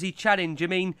clumsy challenge. I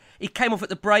mean, he came off at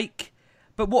the break.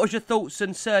 But what was your thoughts on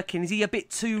Serkin? Is he a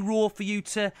bit too raw for you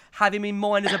to have him in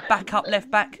mind as a backup left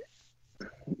back?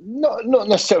 Not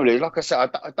necessarily. Like I said,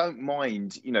 I don't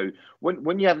mind.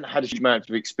 When you haven't had a huge amount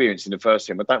of experience in the first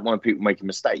team, I don't mind people making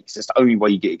mistakes. That's the only way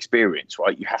you get experience,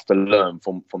 right? You have to learn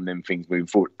from them things moving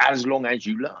forward. As long as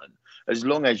you learn, as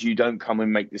long as you don't come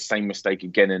and make the same mistake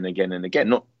again and again and again.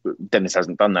 Not Dennis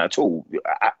hasn't done that at all.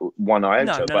 One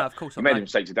iota. No, of course not. He made a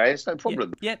mistake today. It's no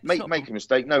problem. Yeah, make a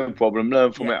mistake, no problem.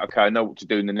 Learn from it. Okay, I know what to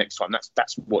do in the next time.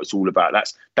 That's what it's all about.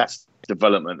 That's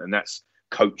development, and that's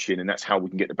coaching, and that's how we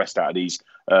can get the best out of these,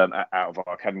 out of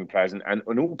our academy players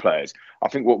and all players. I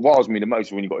think what riles me the most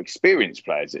is when you've got experienced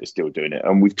players that are still doing it.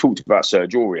 And we've talked about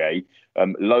Serge Aurier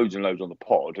loads and loads on the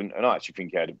pod, and I actually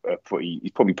think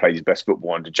he's probably played his best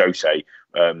football under Jose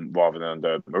rather than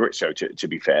under Maurizio, to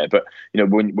be fair. But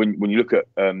when you look at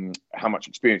how much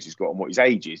experience he's got and what his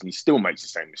age is, and he still makes the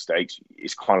same mistakes,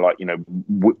 it's kind of like,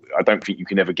 I don't think you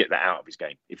can ever get that out of his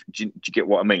game. Do you get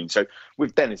what I mean? So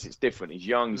with Dennis, it's different. He's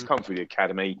young, he's come through the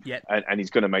academy, and he's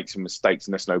going to make some mistakes,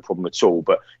 and that's no problem at all.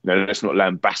 But let's not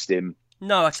lambast him.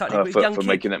 No, exactly. For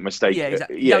making that mistake. Yeah,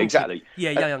 exactly. Exactly.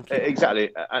 Young kid. Exactly.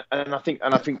 And I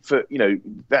think for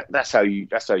that's how you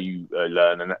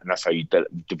learn, and that's how you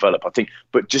develop. I think,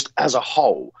 but just as a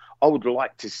whole, I would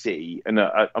like to see, and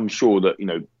I'm sure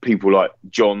that people like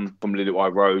John from Little Eye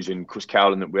Rose and Chris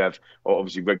Cowland that we have, are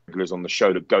obviously regulars on the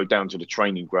show, that go down to the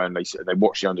training ground. They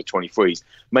watch the under-23s.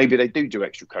 Maybe they do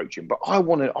extra coaching, but I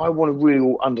want to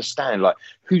really understand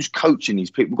who's coaching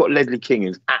these people. We've got Ledley King,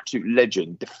 an absolute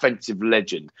legend, defensive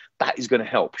legend. That is going to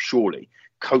help surely.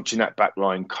 Coaching that back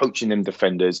line, coaching them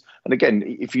defenders. And again,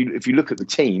 if you look at the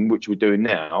team, which we're doing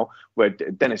now, where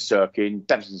Dennis Cirkin,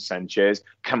 Davinson Sanchez,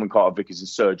 Cameron Carter-Vickers and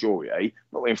Serge Aurier,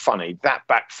 not being funny, that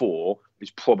back four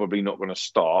is probably not going to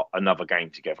start another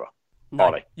game together. No,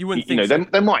 are they? You wouldn't think so.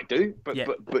 They might do,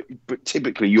 but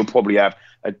typically you'll probably have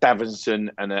a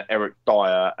Davinson and a Eric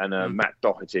Dyer and a Matt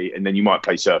Doherty, and then you might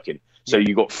play Cirkin. So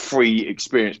you've got 3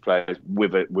 experienced players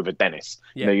with a Dennis.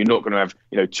 Yeah. You're not going to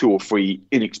have 2 or 3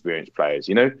 inexperienced players.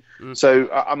 So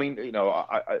I mean,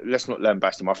 let's not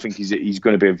lambast him. I think he's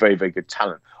going to be a very, very good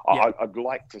talent. Yeah. I'd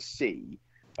like to see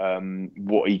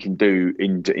what he can do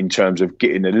in terms of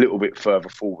getting a little bit further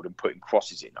forward and putting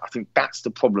crosses in. I think that's the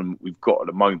problem we've got at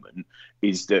the moment,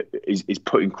 is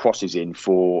putting crosses in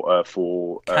for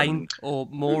Kane or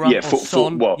Moura or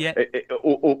Son.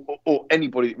 Or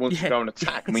anybody that wants to go and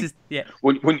attack. I mean,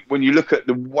 when you look at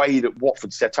the way that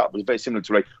Watford set up, was very similar to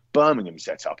the way Birmingham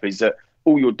set up. Is that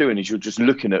all you're doing is you're just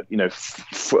looking at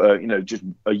just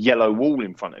a yellow wall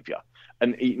in front of you.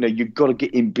 And you've got to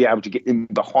be able to get in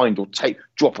behind or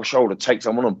drop a shoulder, take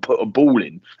someone on, put a ball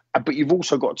in. But you've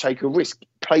also got to take a risk.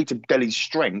 Play to Dele's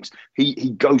strengths.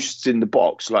 He ghosts in the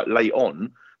box late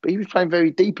on, but he was playing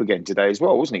very deep again today as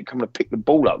well, wasn't he? Coming to pick the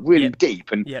ball up really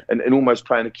deep and almost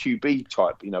playing a QB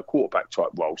type, quarterback type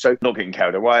role. So not getting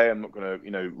carried away. I'm not going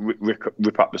to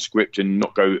rip up the script and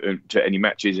not go to any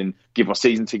matches and give my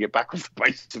season ticket back off the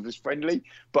basis of this friendly.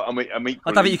 But I don't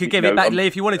think you could give it back, Lee,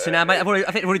 if you wanted to now, mate. I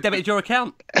think they've already debited your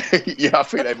account. Yeah, I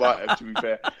think they might have, to be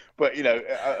fair. But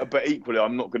but equally,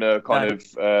 I'm not going to kind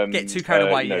of get too carried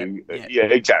away.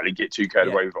 Exactly, get too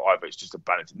carried away with it either. It's just a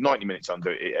balance. 90 minutes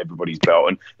under everybody's belt,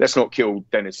 and let's not kill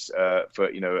Dennis for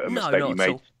a mistake he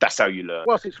made. That's how you learn.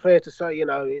 Whilst it's fair to say,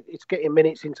 it's getting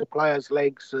minutes into players'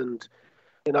 legs, and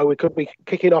we could be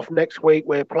kicking off next week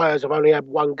where players have only had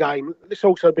one game. Let's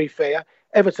also be fair.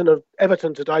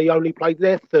 Everton today only played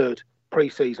their 3rd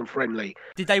pre-season friendly.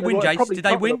 Did they win, Jace? Did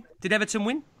they win? Did Everton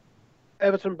win?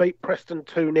 Everton beat Preston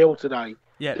 2-0 today.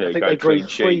 Yeah, I think they drew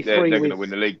 3-3. They're going to win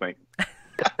the league, mate.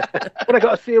 Well, they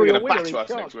got a serial winner in charge,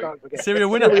 don't forget. Serial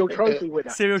winner. Serial trophy winner.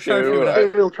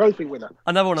 Serial trophy winner.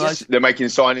 Another one of those. They're making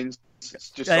signings.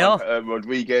 Just signed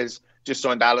Rodriguez. Just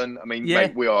signed Allen. I mean,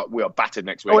 mate, we are battered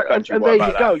next week. And there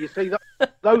you go. You see,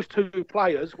 those 2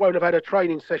 players won't have had a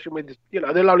training session with.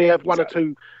 They'll only have 1 or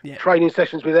 2 training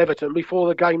sessions with Everton before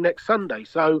the game next Sunday.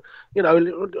 So,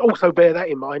 also bear that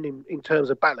in mind in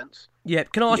terms of balance. Yeah.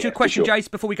 Can I ask you a question, Jace,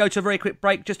 before we go to a very quick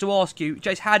break? Just to ask you,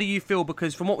 Jace, how do you feel?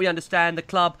 Because from what we understand, the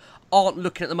club aren't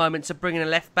looking at the moment to bring in a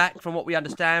left back. From what we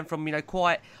understand from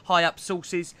quite high up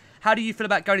sources, how do you feel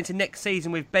about going into next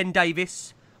season with Ben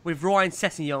Davies, with Ryan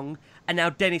Sessegnon, and now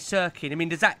Dennis Cirkin? I mean,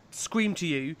 does that scream to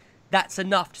you that's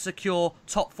enough to secure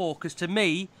top 4? Because to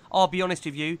me, I'll be honest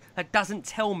with you, that doesn't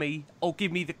tell me or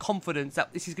give me the confidence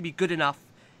that this is going to be good enough,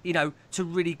 to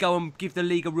really go and give the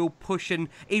league a real push. And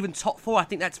even top 4, I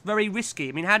think that's very risky.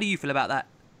 I mean, how do you feel about that?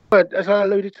 But as I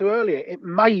alluded to earlier, it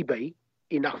may be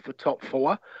enough for top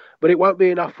 4, but it won't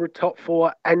be enough for a top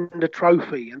 4 and a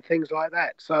trophy and things like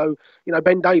that. So,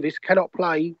 Ben Davies cannot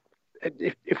play.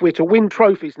 If we're to win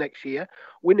trophies next year,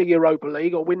 win the Europa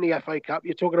League or win the FA Cup,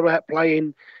 you're talking about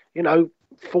playing,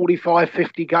 45,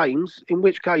 50 games, in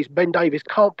which case Ben Davies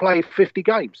can't play 50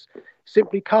 games.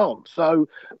 Simply can't. So,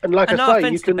 and like and I no say,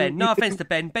 offence to Ben. No offence to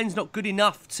Ben. Ben's not good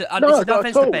enough to. No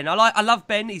offence to Ben. I love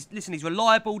Ben. He's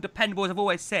reliable, dependable, as I've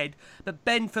always said. But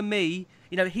Ben, for me,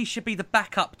 he should be the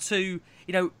backup to,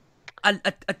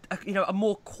 a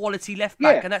more quality left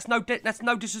back, and that's no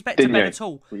disrespect to Ben at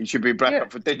all. You should be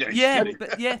backup for Digne. Yeah,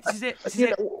 but this is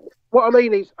it. What I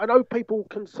mean is, I know people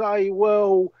can say,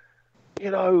 well,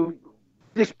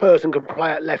 this person can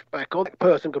play at left back or that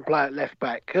person can play at left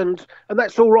back, and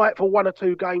that's all right for 1 or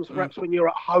 2 games, perhaps when you're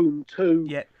at home to.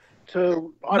 Yeah.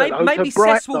 Maybe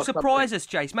Cess will surprise us,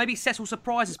 Jace. Maybe Cess will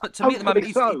surprise us, but to me at the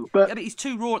moment, he's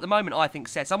too raw at the moment. I think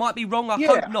Cess. I might be wrong. I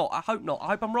hope not. I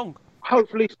hope I'm wrong.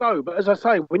 Hopefully so. But as I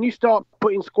say, when you start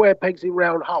putting square pegs in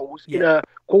round holes in a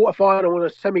quarter-final and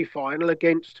a semi-final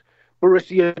against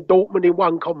Borussia Dortmund in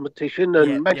one competition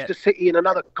and Manchester City in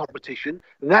another competition,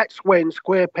 that's when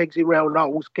square pegs in round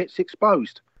holes gets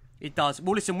exposed. It does.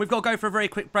 Well, listen, we've got to go for a very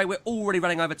quick break. We're already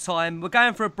running over time. We're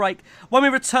going for a break. When we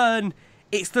return,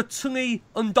 it's the Tungi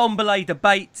Ndombele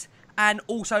debate and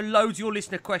also loads of your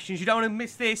listener questions. You don't want to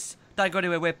miss this. Don't go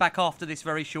anywhere. We're back after this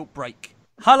very short break.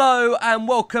 Hello and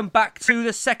welcome back to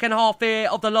the second half here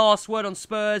of The Last Word on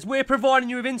Spurs. We're providing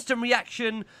you with instant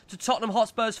reaction to Tottenham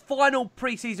Hotspur's final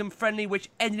pre-season friendly, which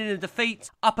ended in a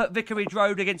defeat up at Vicarage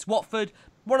Road against Watford.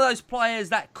 One of those players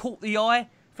that caught the eye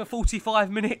for 45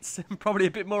 minutes, and probably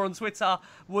a bit more on Twitter,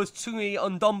 was Tungi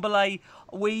Ndombele.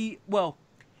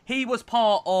 He was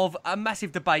part of a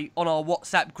massive debate on our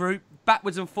WhatsApp group,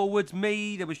 backwards and forwards.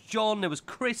 Me, there was John, there was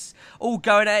Chris, all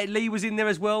going at it. Lee was in there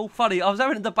as well. Funny, I was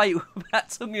having a debate about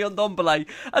Tungi Ndombele,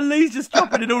 and Lee's just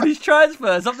dropping in all these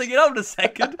transfers. I'm thinking, hold on a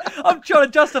second, I'm trying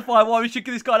to justify why we should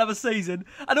give this guy another season,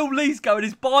 and all Lee's going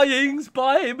is buy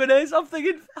Jimenez. I'm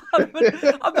thinking,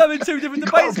 I'm having two different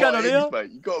debates going on here.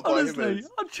 Mate. You got to buy Jimenez.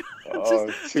 I'm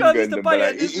just trying to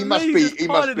debate. He must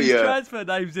be transfer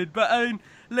names in, but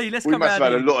Lee, let's come round. We must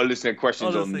have had a lot of listener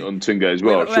questions on Tunga as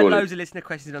well, we had loads of listener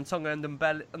questions on Tunga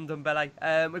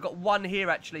Ndombele. We've got one here,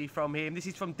 actually, from him. This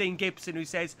is from Dean Gibson, who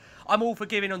says, I'm all for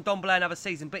giving Ndombele another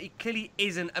season, but he clearly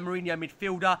isn't a Mourinho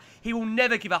midfielder. He will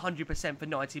never give 100% for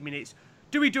 90 minutes.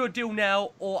 Do we do a deal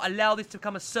now or allow this to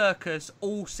become a circus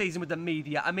all season with the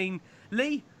media? I mean,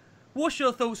 Lee, what's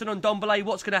your thoughts on Ndombele?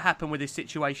 What's going to happen with this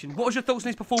situation? What was your thoughts on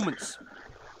his performance?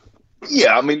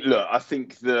 Yeah, I mean, look, I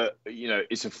think that,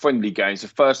 it's a friendly game. It's the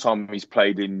first time he's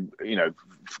played in,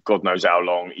 God knows how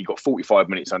long. He got 45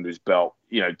 minutes under his belt.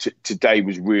 Today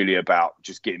was really about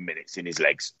just getting minutes in his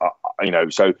legs.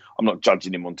 So I'm not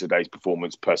judging him on today's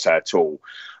performance per se at all.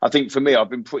 I think for me,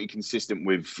 I've been pretty consistent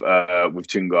with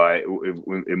Tungai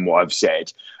in what I've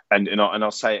said. And I'll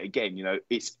say it again,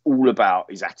 it's all about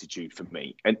his attitude for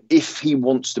me. And if he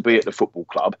wants to be at the football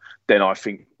club, then I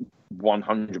think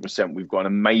 100% we've got an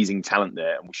amazing talent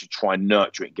there and we should try and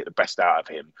nurture it and get the best out of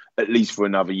him, at least for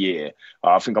another year.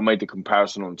 I think I made the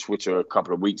comparison on Twitter a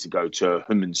couple of weeks ago to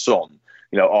Heung-min Son.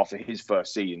 After his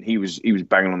first season, he was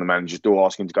banging on the manager's door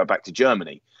asking to go back to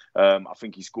Germany. I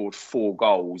think he scored 4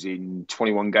 goals in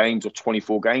 21 games or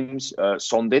 24 games.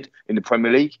 Son did in the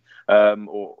Premier League,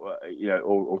 or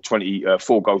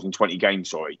 4 goals in 20 games.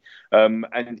 Sorry, and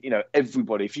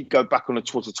everybody. If you go back on the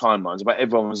Twitter timelines, about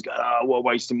everyone was going, "Oh, what a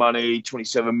waste of money!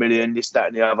 27 million, this, that,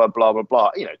 and the other, blah blah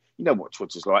blah." You know what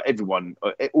Twitter's like. Everyone,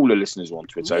 all the listeners are on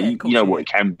Twitter. You know what it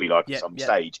can be like at some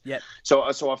stage. Yeah. So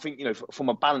I think from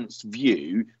a balanced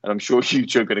view, and I'm sure you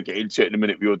two are going to get into it in a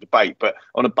minute with your debate, but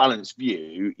on a balanced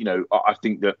view, I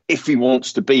think that if he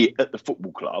wants to be at the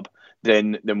football club,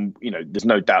 then there's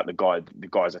no doubt the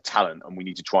guy's a talent, and we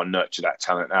need to try and nurture that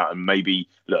talent out, and maybe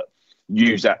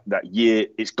use that year.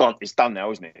 It's done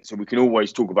now, isn't it? So we can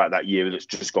always talk about that year that's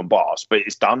just gone past, but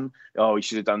it's done. Oh, he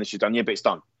should have done this, should have done. Yeah, but it's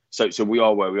done. So we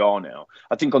are where we are now.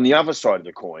 I think on the other side of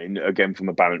the coin, again from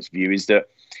a balanced view, is that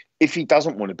if he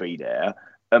doesn't want to be there,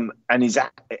 and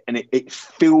it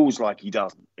feels like he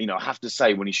doesn't. I have to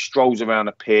say, when he strolls around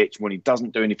a pitch, when he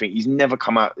doesn't do anything, he's never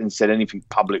come out and said anything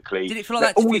publicly. Did it feel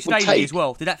like that for you today as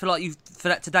well? Did that feel like you for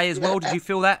that today as well? Did you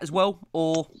feel that as well,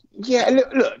 or? Yeah,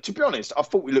 look. To be honest, I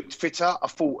thought he looked fitter. I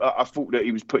thought that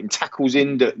he was putting tackles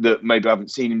in that maybe I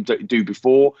haven't seen him do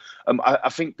before. I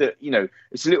think that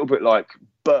it's a little bit like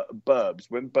Burbs.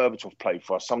 When Berbatov played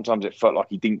for us, sometimes it felt like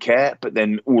he didn't care, but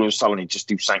then all of a sudden he'd just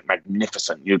do something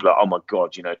magnificent. You'd be like, oh my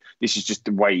God, this is just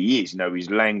the way he is.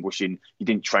 He's languishing. He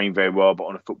didn't train very well, but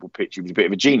on a football pitch, he was a bit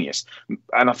of a genius.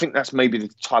 And I think that's maybe the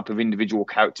type of individual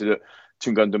character that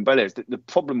Tunga Ndombele is. The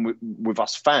problem with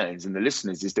us fans and the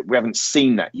listeners is that we haven't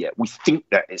seen that yet. We think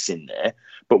that it's in there,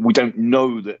 but we don't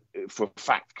know that for a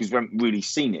fact because we haven't really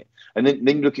seen it. And then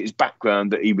you look at his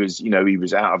background, that he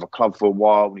was out of a club for a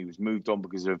while and he was moved on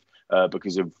because of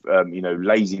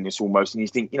laziness almost. And you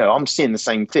think, I'm seeing the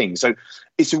same thing. So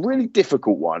it's a really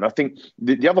difficult one. I think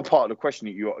the other part of the question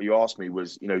that you asked me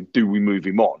was, do we move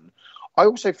him on? I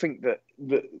also think that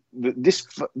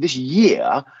this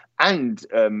year and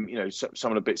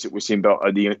some of the bits that we're seeing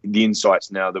about the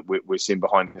insights now that we're seeing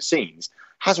behind the scenes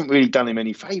hasn't really done him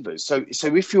any favours. So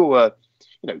if you're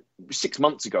 6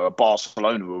 months ago,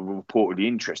 Barcelona were reportedly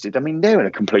interested. I mean, they're in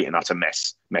a complete and utter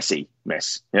mess. Messy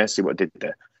mess. Yeah, see what I did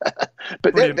there.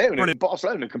 But they're in a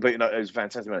Barcelona complete and utter. It was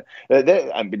fantastic. They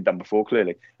haven't been done before,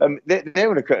 clearly.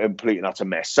 They're in a complete and utter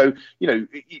mess. So, you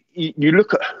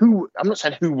look at who. I'm not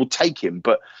saying who will take him,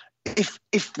 but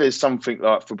if there's something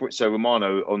like Fabrizio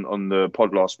Romano on the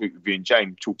pod last week with you and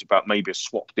James talked about maybe a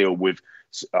swap deal with,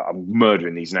 I'm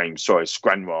murdering these names, sorry,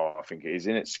 Skriniar, I think it is,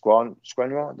 isn't it?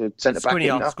 Skriniar, the centre-back?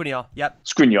 Skriniar, yep.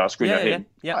 Skriniar.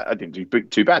 Yeah. I didn't do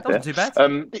too bad there. Wasn't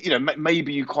too bad.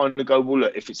 Maybe you kind of go, well,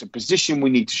 look, if it's a position we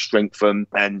need to strengthen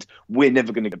and we're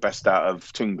never going to get the best out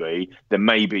of Tungi, then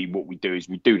maybe what we do is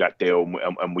we do that deal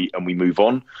and we move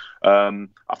on.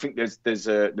 I think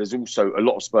there's also a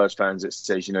lot of Spurs fans that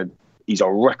says, he's a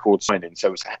record signing,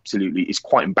 so it's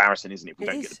quite embarrassing, isn't it? If we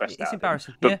don't get the best out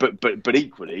of him. But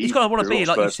equally, he's got to want to be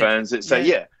like Spurs you said. Fans that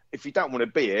say, if you don't want to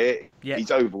be here,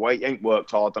 he's overweight, he ain't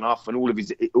worked hard enough, and all of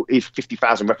his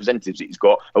 50,000 representatives that he's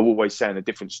got are always saying a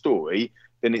different story.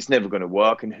 Then it's never going to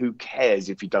work, and who cares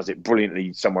if he does it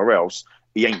brilliantly somewhere else?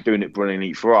 He ain't doing it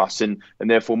brilliantly for us, and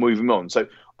therefore moving on. So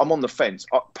I'm on the fence.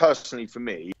 Personally, for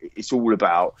me, it's all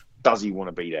about, does he want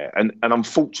to be there? And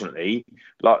unfortunately,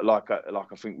 like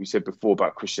I think we said before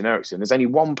about Christian Eriksen, there's only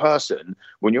one person,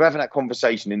 when you're having that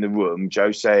conversation in the room,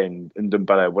 Jose and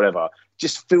Ndombele, whatever,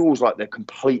 just feels like they're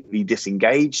completely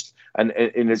disengaged. And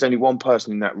there's only one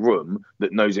person in that room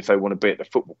that knows if they want to be at the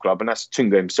football club, and that's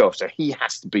Tunga himself. So he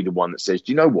has to be the one that says,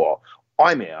 do you know what?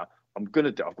 I'm here. I've got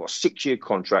a 6-year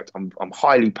contract. I'm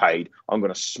highly paid. I'm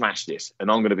going to smash this,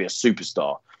 and I'm going to be a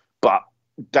superstar. But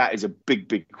that is a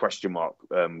big question mark,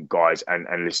 guys and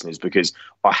listeners, because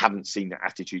I haven't seen that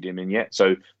attitude in him yet.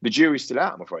 So the jury's still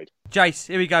out, I'm afraid. Jace,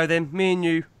 here we go then. Me and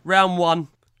you, round 1,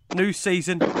 new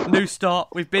season, new start.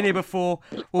 We've been here before.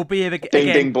 We'll be here again.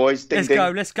 Ding, boys. Let's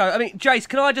go. I mean, Jace,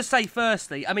 can I just say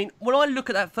firstly, when I look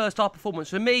at that first half performance,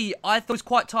 for me, I thought it was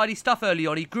quite tidy stuff early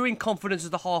on. He grew in confidence as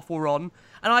the half wore on.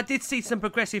 And I did see some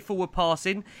progressive forward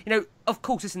passing. Of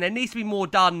course, listen, there needs to be more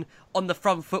done on the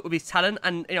front foot with his talent.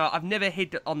 And, I've never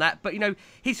hid on that. But,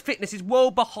 his fitness is well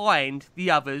behind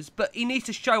the others. But he needs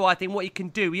to show, I think, what he can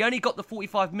do. He only got the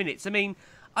 45 minutes. I'm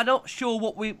not sure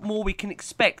what more we can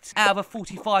expect out of a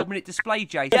 45-minute display,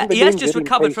 Jay. He has just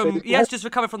recovered from the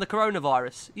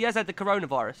coronavirus. He has had the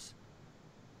coronavirus.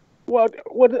 Well,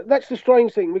 that's the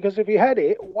strange thing, because if he had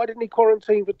it, why didn't he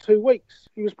quarantine for 2 weeks?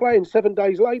 He was playing 7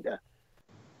 days later.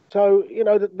 So,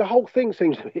 the whole thing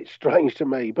seems a bit strange to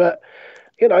me. But,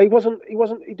 he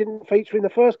didn't feature in the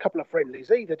first couple of friendlies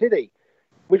either, did he?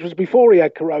 Which was before he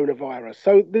had coronavirus.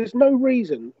 So there's no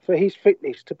reason for his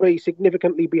fitness to be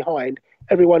significantly behind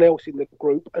everyone else in the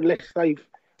group unless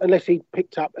he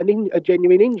picked up a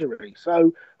genuine injury.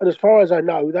 So, and as far as I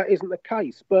know, that isn't the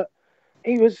case. But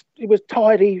he was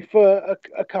tidy for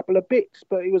a couple of bits,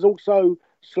 but he was also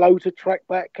slow to track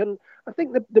back. And I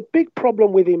think the big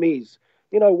problem with him is,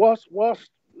 whilst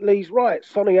Lee's right,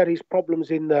 Sonny had his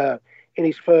problems in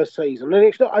his first season, and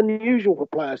it's not unusual for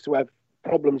players to have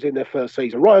problems in their first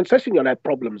season. Ryan Sessegnon had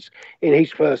problems in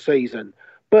his first season,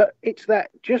 but it's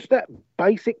that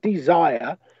basic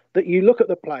desire that you look at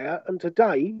the player, and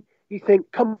today you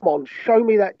think, come on, show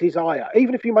me that desire.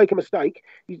 Even if you make a mistake,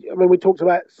 we talked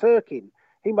about Sirkin.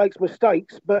 He makes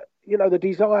mistakes, but the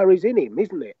desire is in him,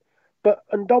 isn't it? But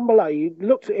Ndombele, you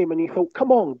looked at him and you thought,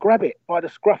 come on, grab it by the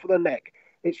scruff of the neck.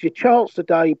 It's your chance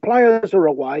today. Players are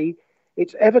away.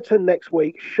 It's Everton next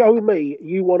week. Show me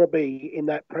you want to be in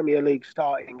that Premier League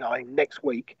starting game next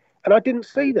week. And I didn't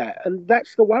see that. And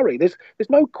that's the worry. There's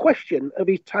no question of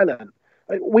his talent.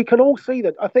 We can all see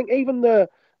that. I think even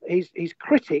his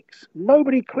critics,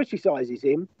 nobody criticises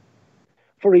him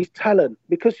for his talent,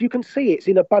 because you can see it's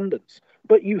in abundance.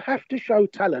 But you have to show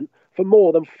talent for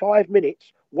more than 5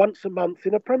 minutes once a month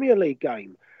in a Premier League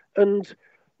game. And,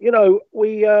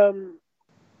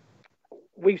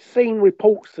 we've seen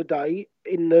reports today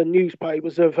in the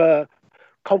newspapers of a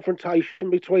confrontation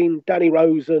between Danny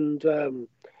Rose and Jose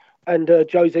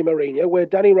Mourinho, where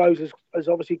Danny Rose has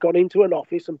obviously gone into an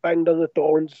office and banged on the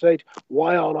door and said,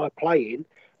 why aren't I playing?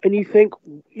 And you think,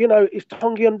 is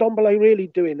Tanguy Ndombele really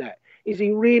doing that? Is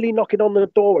he really knocking on the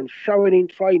door and showing in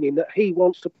training that he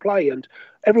wants to play? And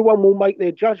everyone will make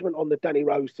their judgment on the Danny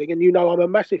Rose thing. And I'm a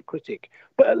massive critic.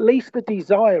 But at least the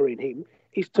desire in him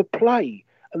is to play.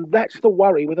 And that's the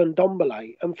worry with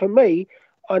Ndombele. And for me,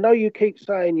 I know you keep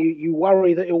saying you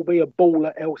worry that he'll be a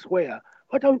baller elsewhere.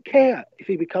 I don't care if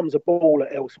he becomes a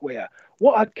baller elsewhere.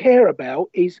 What I care about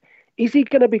is he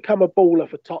going to become a baller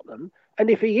for Tottenham? And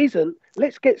if he isn't,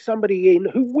 let's get somebody in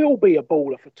who will be a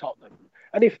baller for Tottenham.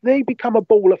 And if they become a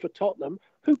baller for Tottenham,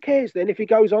 who cares then if he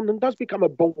goes on and does become a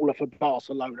baller for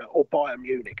Barcelona or Bayern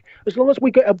Munich? As long as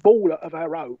we get a baller of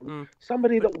our own,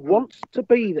 somebody that wants to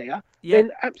be there,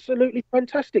 then absolutely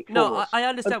fantastic for us. I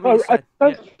understand what you're saying.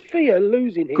 I don't fear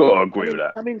losing him. Got to agree with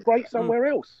that. I mean, great somewhere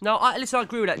else. No, I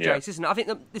agree with that, Jace. Listen, I think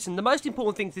the most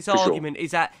important thing to this argument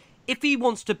is that if he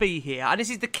wants to be here, and this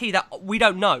is the key that we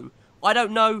don't know. I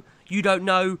don't know, you don't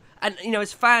know, and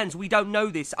as fans we don't know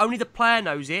this. Only the player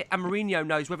knows it, and Mourinho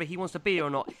knows whether he wants to be here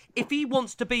or not. If he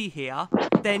wants to be here,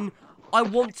 then I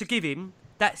want to give him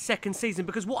that second season,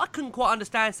 because what I couldn't quite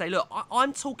understand,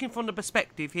 I'm talking from the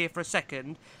perspective here for a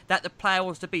second that the player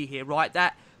wants to be here, right?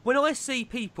 That when I see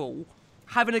people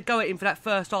having a go at him for that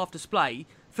first half display,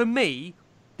 for me,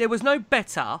 there was no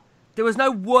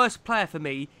worse player for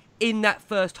me in that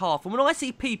first half. And when I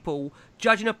see people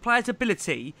judging a player's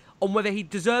ability on whether he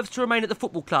deserves to remain at the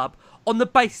football club on the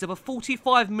basis of a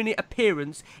 45-minute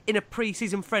appearance in a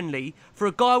pre-season friendly for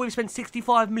a guy we've spent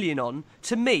 65 million on,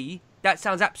 to me, that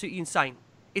sounds absolutely insane.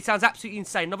 It sounds absolutely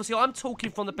insane. And obviously, I'm talking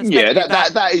from the perspective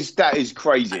that is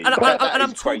crazy. And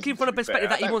I'm talking from the perspective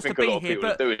that he wants to be here.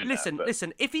 But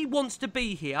listen, if he wants to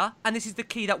be here, and this is the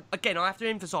key that, again, I have to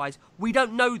emphasise, we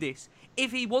don't know this.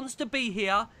 If he wants to be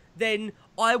here, then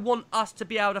I want us to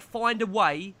be able to find a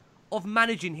way of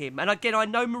managing him. And again, I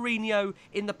know Mourinho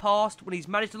in the past, when he's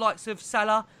managed the likes of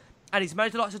Salah and he's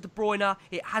managed the likes of De Bruyne,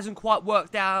 it hasn't quite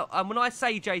worked out. And when I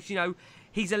say, Jace,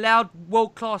 he's allowed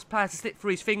world-class players to slip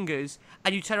through his fingers,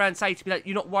 and you turn around and say to me that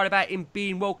you're not worried about him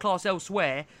being world-class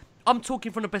elsewhere, I'm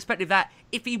talking from the perspective that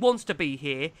if he wants to be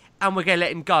here and we're going to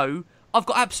let him go, I've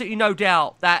got absolutely no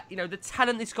doubt that, the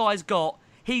talent this guy's got,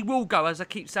 he will go, as I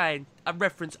keep saying, a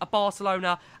reference, a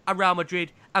Barcelona, a Real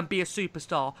Madrid, and be a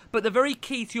superstar. But the very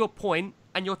key to your point,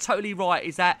 and you're totally right,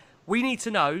 is that we need to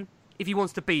know if he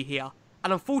wants to be here.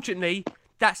 And unfortunately,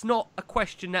 that's not a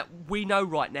question that we know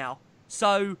right now.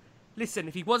 So, listen,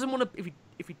 if he doesn't want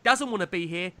to be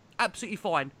here, absolutely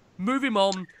fine. Move him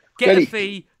on, get a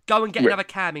fee, go and get another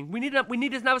camming. We need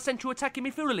another central attacking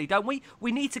midfielder, Lee, don't we?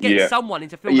 We need to get someone in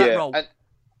to fill that role.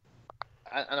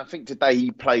 And I think today he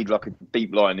played like a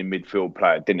deep line in midfield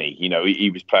player, didn't he?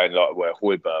 He was playing like where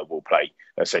Højbjerg will play.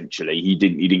 Essentially, he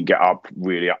didn't get up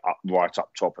right up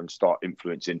top and start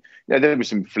influencing. There were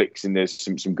some flicks and there's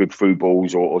some good through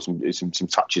balls or some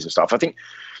touches and stuff. I think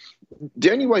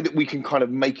the only way that we can kind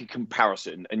of make a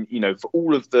comparison, and for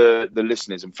all of the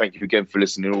listeners, and thank you again for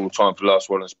listening all the time for Last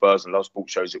Word on Spurs and Last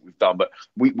Sports shows that we've done, but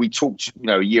we talked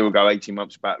a year ago, 18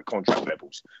 months about the contract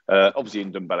rebels. Obviously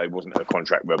Ndombele wasn't a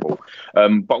contract rebel, but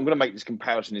I'm going to make this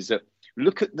comparison, is that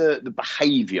look at the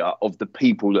behaviour of the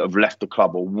people that have left the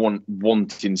club or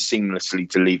wanting seamlessly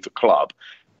to leave the club,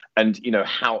 and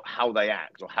how they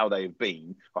act or how they have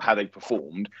been or how they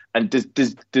performed, and does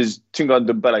Tanguy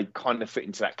Ndombele kind of fit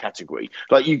into that category?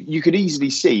 Like you could easily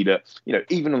see that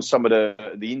even on some of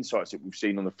the insights that we've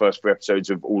seen on the first 3 episodes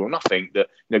of All or Nothing,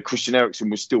 that Christian Eriksen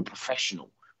was still professional,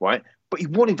 right? But he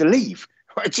wanted to leave.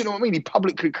 Right? Do you know what I mean? He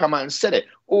publicly come out and said it.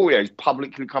 Aurier's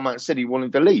publicly come out and said he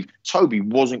wanted to leave. Toby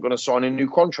wasn't going to sign a new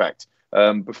contract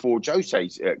before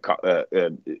Jose's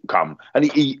come,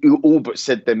 and he all but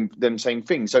said them same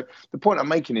things. So the point I'm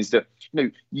making is that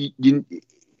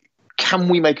can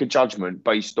we make a judgment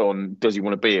based on does he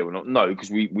want to be here or not? No, because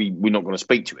we're not going to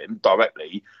speak to him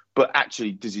directly. But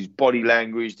actually, does his body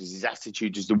language, does his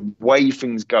attitude, does the way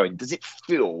things going, does it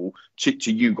feel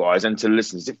to you guys and to the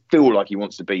listeners, does it feel like he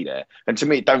wants to be there? And to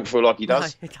me, it don't feel like he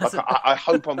does. No, I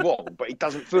hope I'm wrong, but it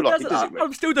doesn't feel like it does.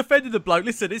 I'm still defending the bloke.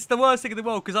 Listen, it's the worst thing in the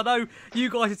world, because I know you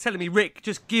guys are telling me, Rick,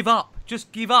 just give up.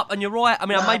 And you're right. I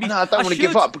mean, I don't want to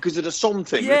give up because of the Son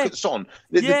thing. Yeah. Look at Son.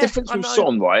 The difference with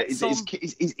Son, right, is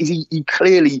he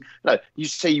clearly, you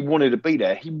say he wanted to be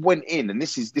there. He went in, and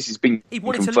this has been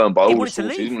confirmed by all the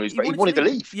sources. But he wanted to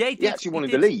leave. Yeah, he actually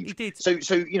wanted to leave. He did. So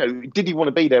did he want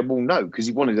to be there? Well, no, because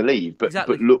he wanted to leave. But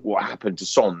look what happened to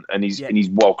Son, and he's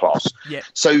world class. Yeah.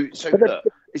 So look,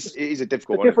 it is a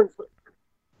difficult one.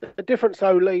 The difference,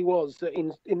 though, Lee, was that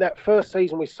in that first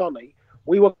season with Sonny,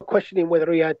 we were questioning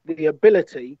whether he had the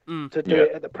ability to do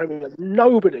it at the Premier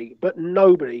League.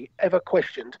 Nobody ever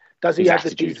questioned, does he have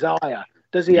the desire?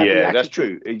 Does he have the attitude? Yeah, that's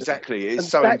true. Exactly. It's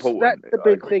so important. That's the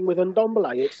big thing with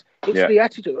Ndombele. It's the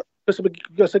attitude.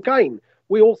 Because again,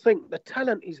 we all think the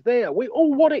talent is there. We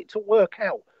all want it to work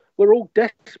out. We're all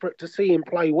desperate to see him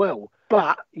play well.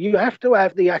 But you have to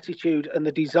have the attitude and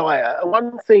the desire. And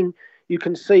one thing you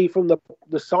can see from the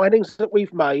signings that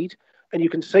we've made, and you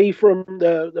can see from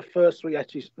the first three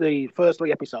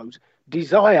episodes,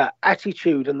 desire,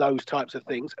 attitude, and those types of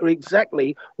things are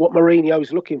exactly what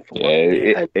Mourinho's looking for.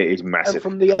 Yeah, it is massive. And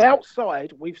from the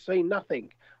outside, we've seen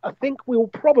nothing. I think we'll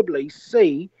probably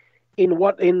see in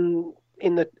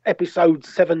in the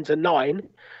episodes 7 to 9,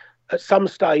 at some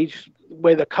stage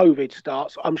where the COVID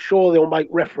starts, I'm sure they'll make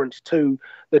reference to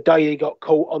the day he got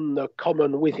caught on the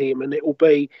common with him, and it will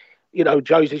be,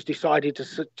 Josie's decided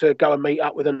to go and meet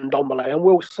up with Ndombele, and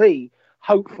we'll see,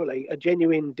 hopefully, a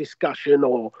genuine discussion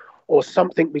or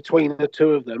something between the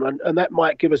two of them, and that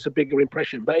might give us a bigger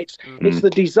impression. But it's the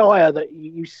desire that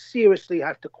you seriously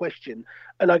have to question,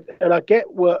 and I get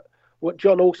what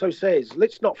John also says.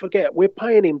 Let's not forget, we're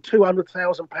paying him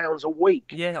 £200,000 a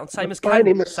week. Yeah, on same as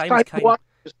Kane. Same as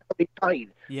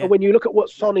Kane. Yeah. And when you look at what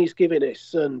Sonny's giving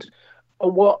us, and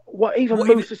what even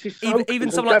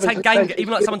even someone like Tanganga,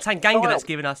 Tanganga that's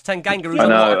giving us Tanganga, who's I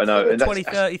know, a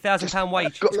 £20,000-30,000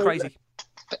 wage. It's crazy.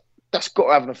 That's got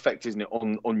to have an effect, isn't it,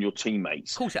 on your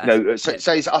teammates? Of course it has.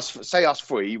 Say us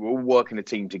three, we're all working a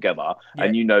team together,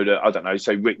 and you know that, I don't know,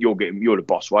 so Rick, you're the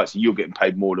boss, right? So you're getting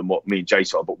paid more than what me and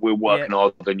Jason are, but we're working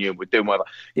harder than you, and we're doing whatever.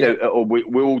 Or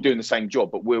we're all doing the same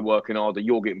job, but we're working harder.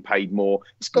 You're getting paid more.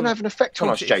 It's going to have an effect on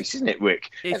us, Jace, isn't it,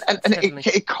 Rick? And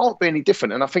it can't be any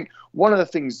different. And I think one of the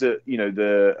things that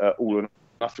the All or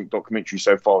Nothing documentary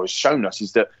so far has shown us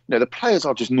is that the players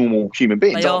are just normal human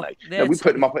beings, aren't they? We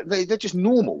put them up; they're just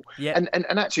normal. Yeah.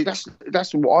 And actually,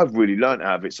 that's what I've really learned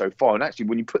out of it so far. And actually,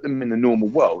 when you put them in the normal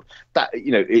world, that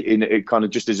it kind of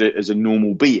just as a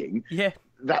normal being,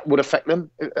 that would affect them.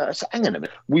 So hang on a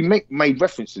minute. We made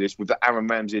reference to this with the Aaron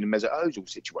Ramsey and Mesut Ozil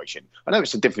situation. I know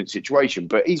it's a different situation,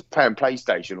 but he's playing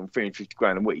PlayStation on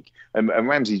 $350,000 a week, and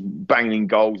Ramsey's banging in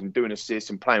goals and doing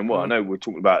assists and playing well. I know we're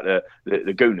talking about the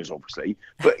Gooners, obviously,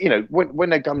 but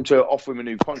when they come to offer him a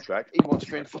new contract, he wants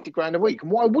 $350,000 a week,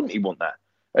 and why wouldn't he want that?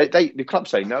 The club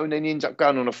say no, and then he ends up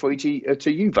going on a free to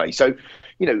Juve. So,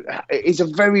 it's a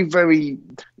very, very,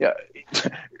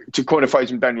 to coin a phrase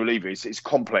from Daniel Levy, it's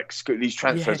complex. These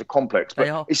transfers are complex,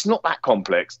 but it's not that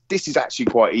complex. This is actually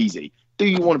quite easy. Do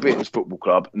you want to be at this football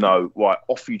club? No. Right,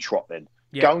 off you trot then.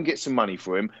 Yeah. Go and get some money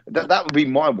for him. That would be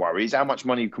my worry, is how much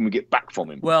money can we get back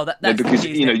from him? Well, that's because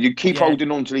you keep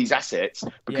holding on to these assets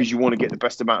because you want to get the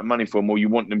best amount of money for them, or you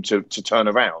want them to turn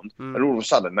around, and all of a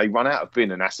sudden they run out of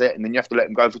being an asset, and then you have to let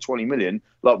them go for 20 million,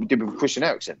 like we did with Christian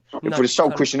Eriksen. If we'd have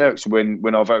sold Christian Eriksen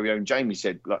when our very own Jamie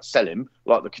said, like, sell him,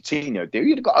 like the Coutinho deal,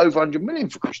 you'd have got over 100 million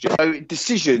for Christian. So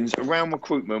decisions around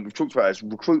recruitment, we've talked about this,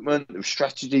 recruitment, the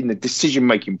strategy, and the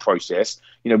decision-making process,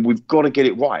 we've got to get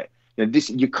it right.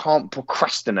 You can't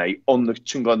procrastinate on the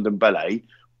Tanguy Ndombele,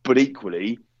 but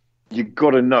equally, you've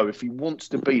got to know if he wants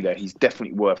to be there, he's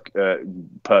definitely worth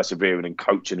persevering and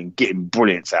coaching and getting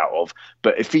brilliance out of.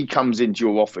 But if he comes into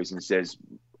your office and says,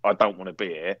 I don't want to be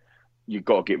here, you've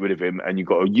got to get rid of him, and you've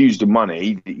got to use the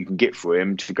money that you can get for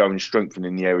him to go and strengthen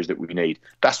in the areas that we need.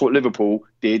 That's what Liverpool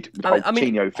did with the whole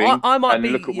Coutinho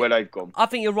thing, look at where they've gone. I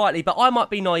think you're right, Lee, but I might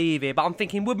be naive here, but I'm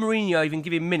thinking, would Mourinho even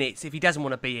give him minutes if he doesn't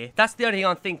want to be here? That's the only thing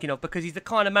I'm thinking of, because he's the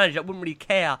kind of manager that wouldn't really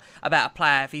care about a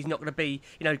player if he's not going to be,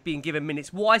 being given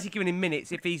minutes. Why is he giving him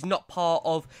minutes if he's not part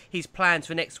of his plans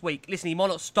for next week? Listen, he might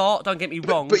not start, don't get me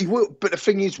wrong. But he will. But the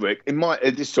thing is, Rick, this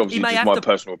is obviously just my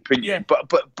personal opinion, but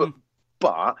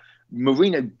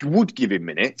Mourinho would give him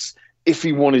minutes if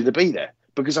he wanted to be there.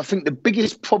 Because I think the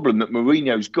biggest problem that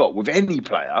Mourinho's got with any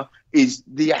player is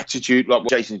the attitude, like what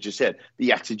Jason just said,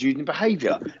 the attitude and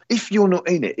behaviour. If you're not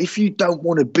in it, if you don't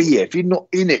want to be here, if you're not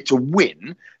in it to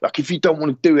win, like if you don't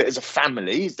want to do it as a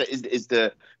family,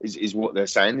 is what they're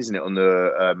saying, isn't it? On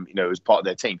the as part of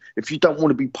their team. If you don't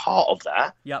want to be part of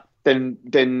that,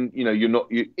 then you're not.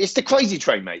 It's the crazy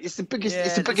train, mate. It's the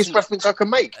biggest reference I can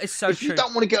make. It's so if true. You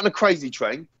don't want to get on a crazy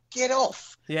train, get off.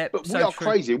 Yeah, but we are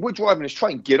crazy. We're driving this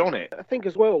train. Get on it. I think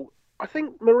as well. I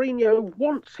think Mourinho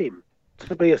wants him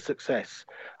to be a success.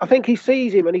 I think he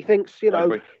sees him and he thinks,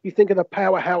 you think of the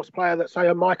powerhouse player that, say,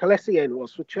 a Michael Essien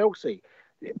was for Chelsea.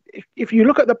 If you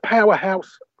look at the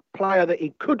powerhouse player that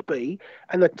he could be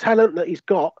and the talent that he's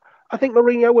got, I think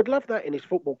Mourinho would love that in his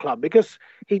football club, because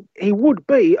he would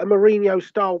be a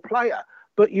Mourinho-style player.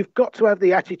 But you've got to have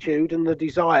the attitude and the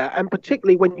desire, and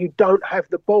particularly when you don't have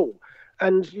the ball.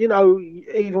 And,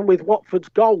 even with Watford's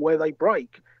goal where they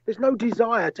break, there's no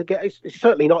desire to get... It's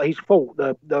certainly not his fault,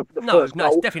 the first goal. No,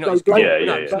 it's definitely not his fault.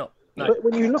 It's not. No. But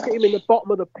when you look at him in the bottom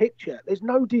of the picture, there's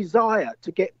no desire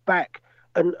to get back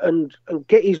and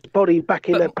get his body back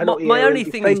in their penalty area. My only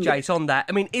thing is, Jace, on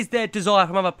that, is there desire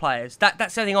from other players?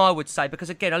 That's the thing I would say, because,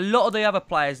 again, a lot of the other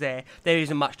players there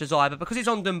isn't much desire, but because it's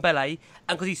on Ndombele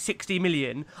and because he's 60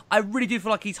 million, I really do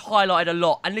feel like he's highlighted a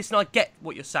lot. And listen, I get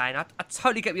what you're saying. I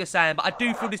totally get what you're saying, but I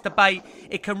do feel this debate,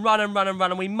 it can run and run and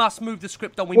run, and we must move the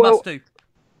script on. We must do.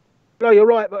 No, you're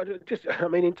right, but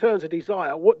in terms of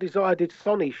desire, what desire did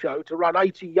Sonny show to run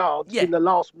 80 yards in the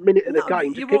last minute of the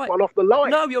game to kick one off the line?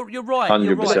 No, you're right. 100%.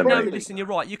 You're right. No, listen, you're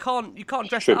right. You can't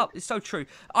dress it up. It's so true.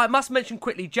 I must mention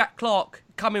quickly, Jack Clarke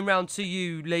coming round to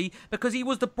you, Lee, because he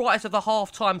was the brightest of the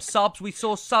half-time subs. We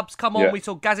saw subs come on. Yeah. We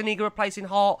saw Gazaniga replacing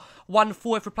Hart,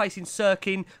 1-4 replacing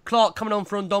Sirkin, Clarke coming on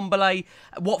for Ndombele.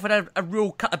 Watford had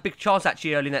a big chance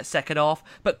actually early in that second half,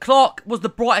 but Clarke was the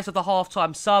brightest of the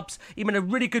half-time subs. He made a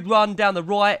really good run down the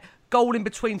right, goal in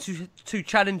between two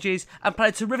challenges, and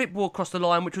played a terrific ball across the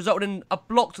line, which resulted in a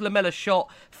blocked Lamela shot,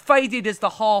 faded as the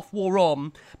half wore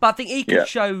on. But I think he can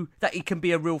show that he can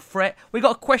be a real threat. We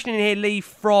got a question in here, Lee,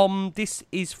 from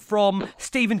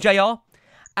Stephen JR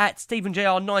at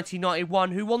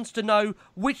StephenJR1991, who wants to know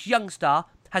which youngster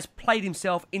has played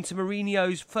himself into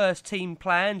Mourinho's first team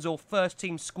plans or first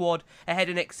team squad ahead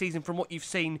of next season from what you've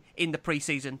seen in the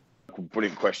pre-season.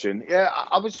 Brilliant question. Yeah,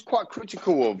 I was quite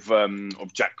critical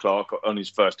of Jack Clarke on his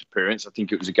first appearance. I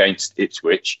think it was against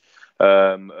Ipswich.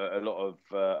 A lot of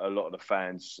the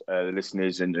fans, the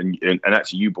listeners, and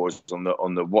actually you boys on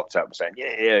the WhatsApp were saying,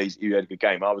 he had a good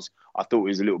game. I thought he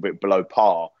was a little bit below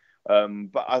par.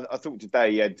 But I thought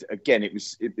today he had, again, it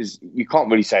was you can't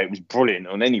really say it was brilliant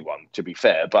on anyone, to be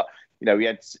fair, but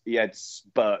he had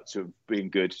spurts of being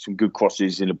good, some good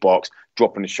crosses in the box,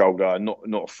 dropping the shoulder,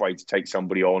 not afraid to take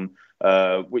somebody on,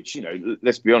 which,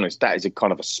 let's be honest, that is a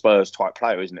kind of a Spurs type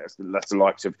player, isn't it? That's the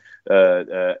likes of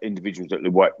individuals that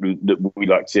we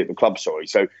like to see at the club. So,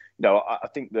 I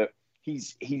think that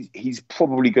he's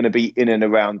probably going to be in and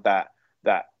around that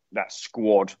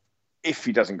squad if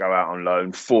he doesn't go out on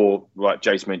loan for, like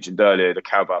Jace mentioned earlier, the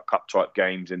Carabao Cup type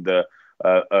games and the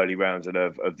early rounds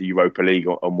of the Europa League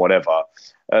and whatever.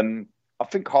 I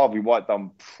think Harvey White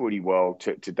done pretty well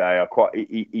today.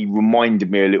 He reminded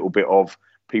me a little bit of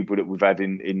people that we've had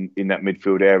in that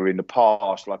midfield area in the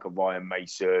past, like a Ryan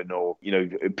Mason or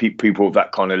people of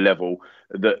that kind of level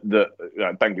that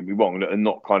don't get me wrong, that are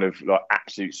not kind of like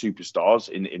absolute superstars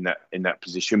in that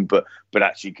position, but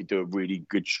actually could do a really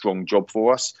good strong job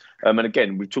for us. And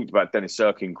again, we've talked about Dennis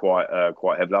Sirkin quite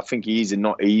heavily. I think he's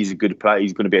a good player.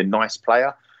 He's going to be a nice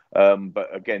player, but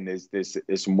again, there's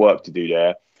some work to do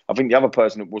there. I think the other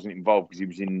person that wasn't involved because he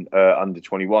was in under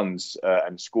 21s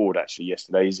and scored actually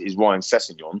yesterday is Ryan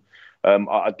Sessegnon.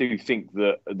 I do think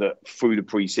that through the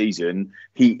pre-season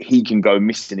he can go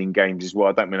missing in games as well.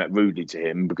 I don't mean that rudely to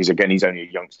him because again he's only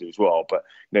a youngster as well. But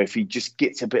if he just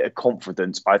gets a bit of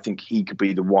confidence, I think he could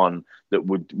be the one that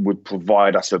would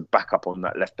provide us a backup on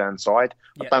that left-hand side.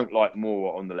 Yeah. I don't like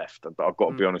Moura on the left. I've got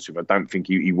to be honest with you. I don't think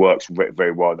he works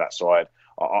very well that side.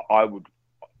 I would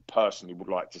personally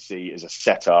like to see as a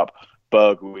setup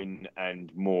Bergwijn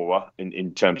and Moura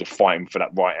in terms of fighting for that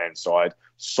right hand side,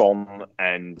 Son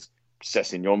and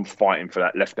Sessegnon fighting for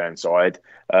that left hand side,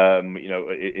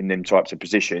 in them types of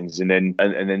positions, and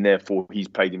then therefore he's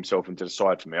played himself into the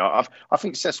side for me. I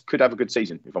think Sess could have a good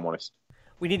season, if I'm honest.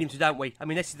 We need him to, don't we? I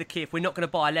mean, this is the key. If we're not going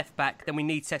to buy a left back, then we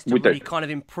need Sess to really kind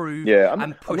of improve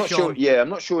and push on. I'm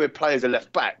not sure if players are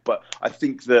left back, but I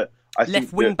think that.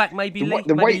 Left wing back, maybe left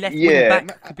wing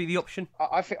back could be the option.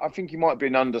 I think he might be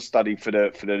an understudy for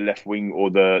the left wing or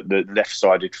the left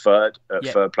sided third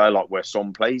player, like where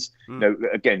Son plays.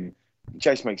 Again,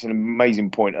 Chase makes an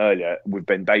amazing point earlier with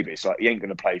Ben Davis. Like, he ain't going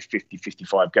to play 50,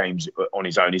 55 games on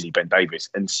his own, is he, Ben Davis?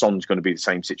 And Son's going to be the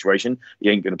same situation. He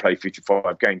ain't going to play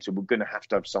 55 games. So we're going to have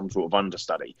some sort of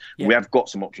understudy. Yeah. We have got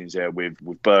some options there with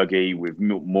Bergie, with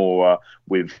Moura,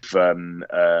 with Son,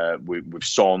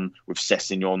 with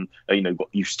Sessegnon.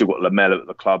 You've still got Lamela at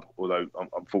the club, although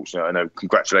unfortunately, I know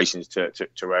congratulations to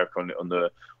Eric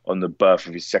on the birth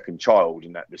of his second child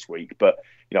in that this week. But,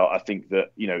 I think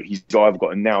that, he's either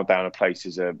got to nail down a place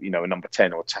as a number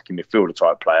 10 or attacking midfielder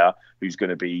type player who's going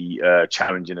to be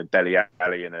challenging a Dele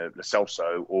Alli and a Lo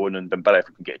Celso or an Ndombele if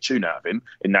we can get a tune out of him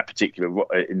in that particular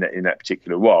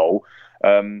role.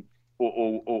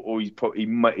 Or he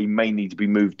may need to be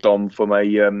moved on from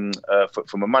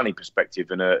a money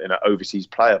perspective and an overseas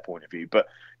player point of view. But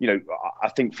I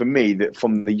think for me that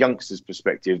from the youngsters'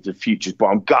 perspective, the future's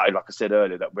bright. I'm gutted, like I said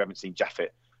earlier, that we haven't seen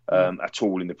Jaffet at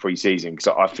all in the pre-season, because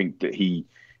I think that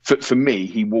for me,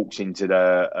 he walks into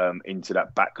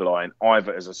that back line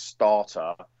either as a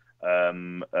starter,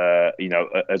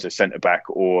 as a centre back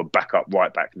or backup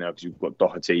right back now, because we've got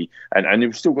Doherty and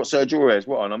we've still got Sergio Aurier as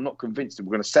well. And I'm not convinced that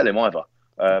we're going to sell him either.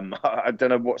 I don't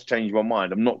know what's changed my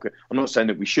mind. I'm not saying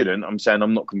that we shouldn't. I'm saying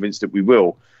I'm not convinced that we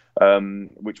will,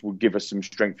 which will give us some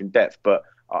strength and depth. But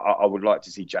I would like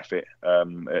to see Jaffet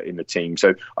in the team.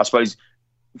 So I suppose,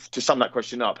 to sum that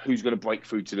question up, who's going to break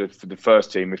through to the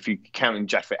first team? If you're counting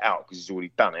Jaffet out because he's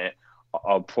already done it,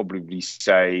 I'll probably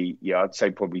say, I'd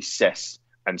say probably Cess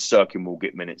and Sirkin will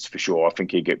get minutes for sure. I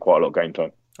think he'll get quite a lot of game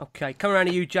time. Okay, coming around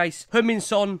to you, Jace. Heung-min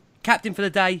Son, captain for the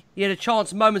day. He had a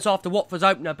chance moments after Watford's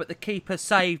opener, but the keeper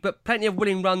saved. But plenty of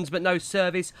winning runs, but no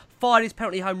service. Fired his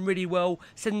penalty home really well,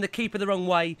 sending the keeper the wrong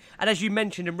way. And as you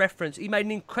mentioned in reference, he made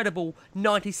an incredible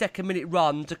 92nd minute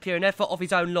run to clear an effort off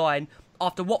his own line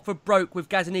after Watford broke with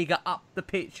Gazzaniga up the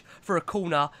pitch for a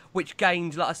corner, which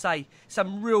gained, like I say,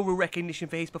 some real recognition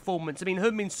for his performance. I mean,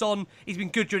 Heung-min Son, he's been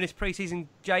good during this pre-season,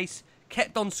 Jace.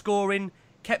 Kept on scoring,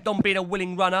 kept on being a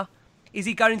willing runner. Is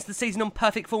he going into the season on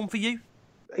perfect form for you?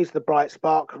 He's the bright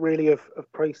spark, really, of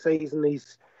pre-season.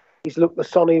 He's looked the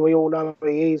Sonny we all know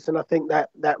he is, and I think that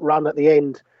run at the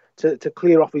end to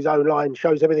clear off his own line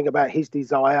shows everything about his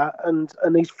desire and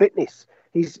his fitness.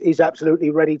 He's absolutely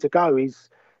ready to go. He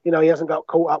hasn't got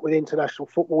caught up with international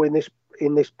football in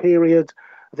this period.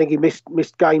 I think he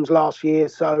missed games last year,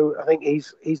 so I think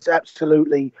he's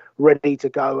absolutely ready to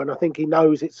go, and I think he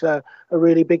knows it's a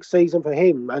really big season for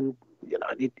him, and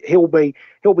he'll be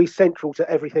central to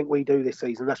everything we do this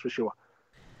season, that's for sure.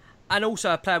 And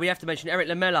also a player we have to mention, Eric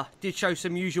Lamela, did show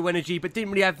some usual energy, but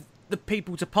didn't really have the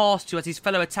people to pass to, as his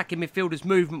fellow attacking midfielders'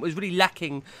 movement was really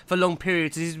lacking for long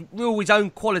periods. His own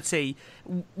quality,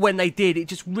 when they did, it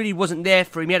just really wasn't there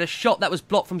for him. He had a shot that was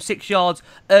blocked from 6 yards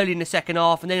early in the second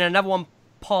half, and then another one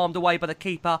palmed away by the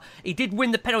keeper. He did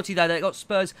win the penalty though that got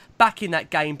Spurs back in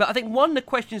that game. But I think one of the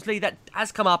questions, Lee, that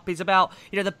has come up is about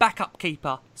the backup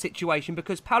keeper situation,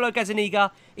 because Paulo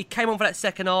Gazzaniga, he came on for that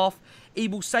second half. He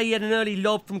will say he had an early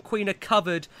lob from Quina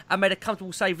covered and made a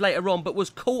comfortable save later on, but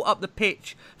was caught up the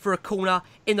pitch for a corner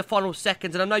in the final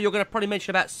seconds. And I know you're going to probably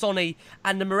mention about Sonny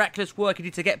and the miraculous work he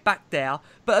did to get back there.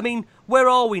 But I mean, where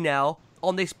are we now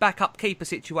on this backup keeper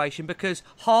situation? Because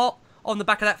Hart, on the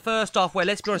back of that first half, where,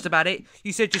 let's be honest about it,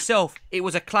 you said yourself it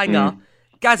was a clanger.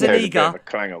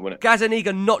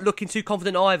 Gazzaniga not looking too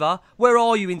confident either. Where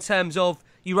are you in terms of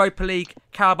Europa League,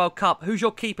 Carabao Cup? Who's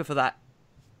your keeper for that?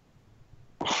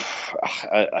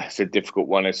 It's a difficult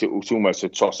one. It's almost a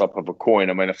toss-up of a coin.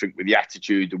 I mean, I think with the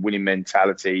attitude, the winning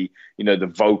mentality,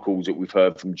 the vocals that we've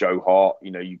heard from Joe Hart,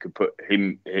 you could put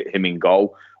him in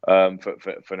goal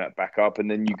for that backup,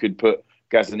 and then you could put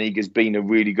Gazzaniga's been a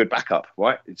really good backup,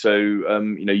 right? So,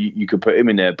 you could put him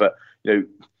in there. But,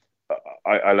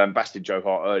 I lambasted Joe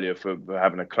Hart earlier for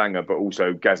having a clanger, but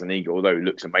also Gazzaniga, although he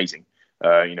looks amazing.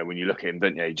 When you look at him,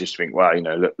 don't you? You just think, wow,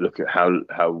 look at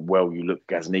how well you look,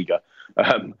 Gazzaniga.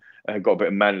 I've got a bit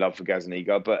of man love for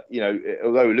Gazzaniga, but,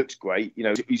 although he looks great,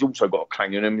 he's also got a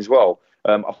clanger in him as well.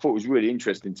 I thought it was really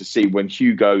interesting to see when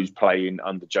Hugo's playing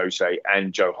under Jose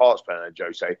and Joe Hart's playing under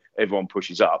Jose, everyone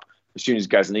pushes up. As soon as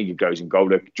Gazzaniga goes in goal,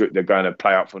 they're going to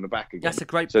play out from the back again. That's a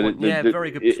great point.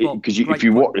 Very good spot. Because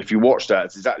if you watch that,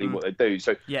 it's exactly what they do.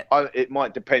 So it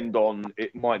might depend on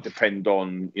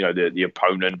the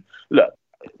opponent. Look,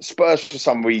 Spurs for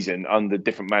some reason under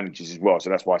different managers as well. So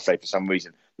that's why I say for some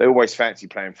reason they always fancy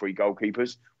playing three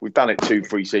goalkeepers. We've done it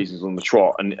 2-3 seasons on the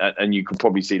trot, and you can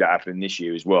probably see that happening this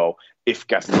year as well if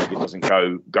Gazzaniga doesn't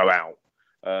go out.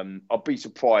 I'll be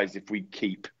surprised if we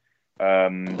keep.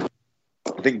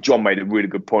 I think John made a really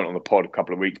good point on the pod a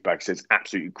couple of weeks back. He says it's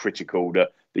absolutely critical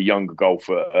that the younger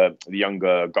goalkeepers,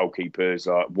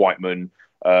 Whiteman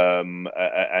and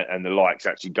the likes,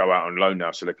 actually go out on loan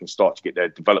now so they can start to get their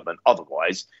development.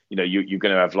 Otherwise, you're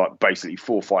going to have basically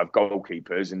 4 or 5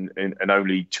 goalkeepers and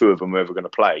only 2 of them are ever going to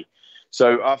play.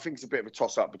 So I think it's a bit of a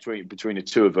toss-up between the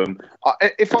 2 of them.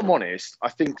 If I'm honest, I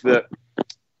think that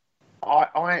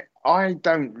I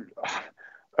don't.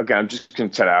 Again, I'm just going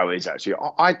to tell you how it is, actually.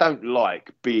 I don't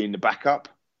like being the backup.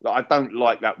 I don't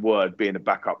like that word, being a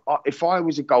backup. If I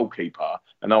was a goalkeeper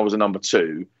and I was a number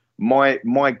 2, my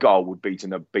goal would be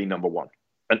to be number 1.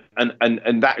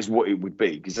 And that is what it would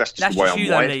be, because that's just the way I'm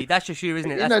wired. That's just you, isn't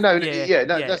it?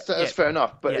 That's fair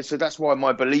enough. But so that's why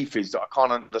my belief is that I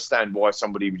can't understand why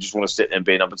somebody would just want to sit there and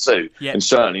be a number 2, and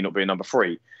certainly not be a number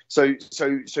 3. So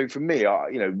for me,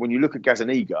 when you look at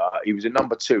Gazzaniga, he was a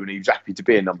number 2 and he was happy to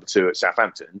be a number 2 at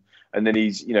Southampton, and then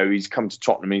he's come to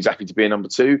Tottenham and he's happy to be a number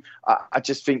 2. I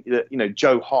just think that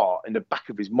Joe Hart, in the back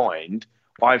of his mind,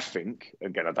 I think,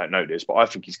 again, I don't know this, but I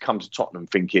think he's come to Tottenham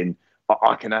thinking,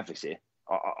 I can have this here.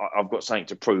 I've got something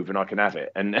to prove and I can have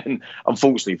it. And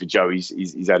unfortunately for Joe,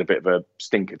 he's had a bit of a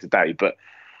stinker today. But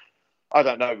I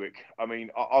don't know, Rick. I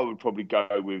mean, I would probably go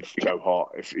with Joe Hart.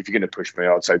 If you're going to push me,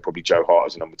 I'd say probably Joe Hart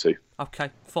as a number 2. Okay,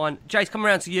 fine. Jace, coming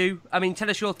around to you. I mean, tell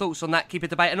us your thoughts on that keeper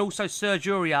debate. And also Serge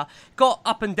Aurier got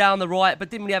up and down the right, but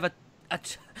didn't really have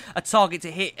a target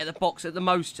to hit at the box at the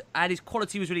most. And his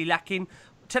quality was really lacking.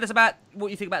 Tell us about what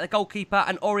you think about the goalkeeper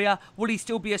and Aurier. Will he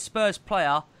still be a Spurs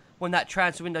player when that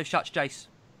transfer window shuts, Jace?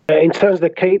 in terms of the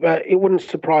keeper, it wouldn't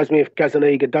surprise me if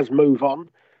Gazzaniga does move on.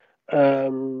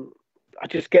 I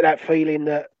just get that feeling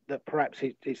that perhaps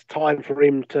it's time for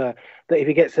him that if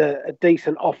he gets a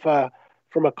decent offer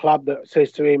from a club that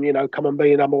says to him, come and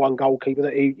be a number one goalkeeper,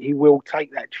 that he will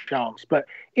take that chance. But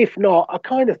if not, I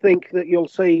kind of think that you'll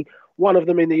see one of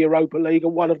them in the Europa League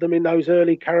and one of them in those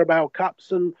early Carabao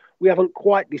Cups, and we haven't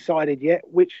quite decided yet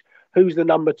who's the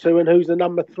number 2 and who's the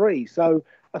number 3. So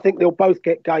I think they'll both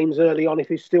get games early on if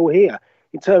he's still here.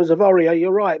 In terms of Aurier,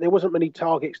 you're right, there wasn't many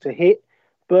targets to hit,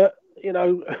 but,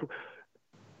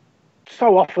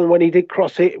 so often when he did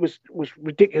cross it, it was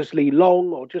ridiculously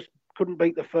long or just couldn't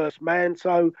beat the first man.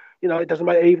 So, it doesn't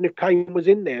matter, even if Kane was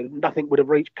in there, nothing would have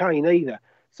reached Kane either.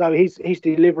 So his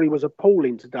delivery was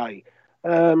appalling today.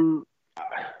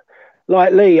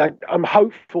 Like Lee, I'm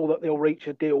hopeful that they'll reach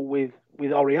a deal with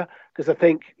Aurier, because I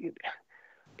think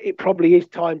it probably is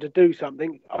time to do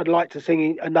something. I'd like to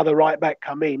see another right back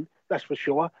come in, that's for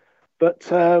sure. But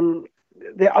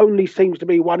there only seems to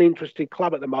be one interested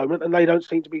club at the moment, and they don't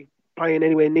seem to be playing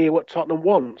anywhere near what Tottenham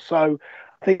want. So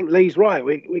I think Lee's right.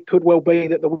 It could well be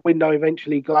that the window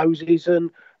eventually closes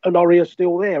and Aurier's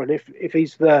still there. And if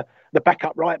he's the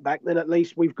backup right back, then at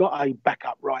least we've got a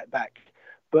backup right back.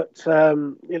 But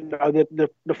the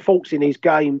faults in his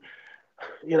game,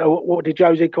 what did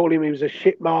Jose call him? He was a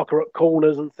shit marker at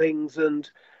corners and things, and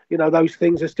those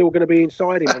things are still going to be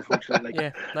inside him, unfortunately.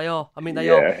 Yeah, they are. I mean, they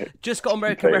are. Just got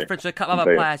American reference to a couple of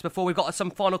other players before we've got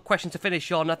some final questions to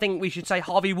finish on. I think we should say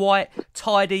Harvey White,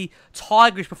 tidy,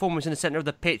 tigerish performance in the centre of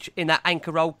the pitch in that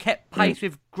anchor role, kept pace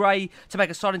with Gray to make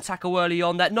a sliding tackle early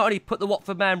on that not only put the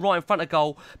Watford man right in front of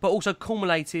goal, but also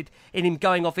culminated in him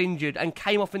going off injured and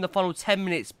came off in the final 10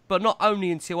 minutes, but not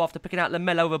only until after picking out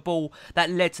Lamela with a ball that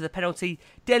led to the penalty.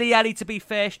 Dele Alli, to be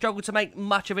fair, struggled to make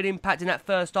much of an impact in that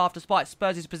first half despite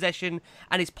Spurs' possession,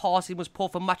 and his passing was poor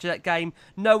for much of that game.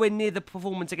 Nowhere near the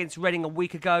performance against Reading a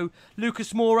week ago.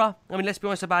 Lucas Moura, let's be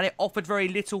honest about it, offered very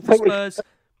little for Spurs.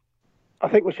 I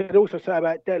think we should also say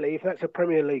about Dele, if that's a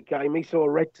Premier League game, he saw a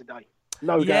red today.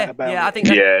 No doubt about it. I think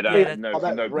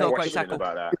no question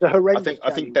about that. It's a horrendous I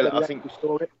think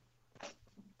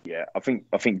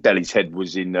Dele's head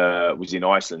was in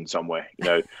Iceland somewhere.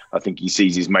 I think he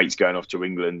sees his mates going off to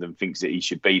England and thinks that he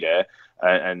should be there,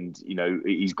 and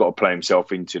he's got to play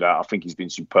himself into that. I think he's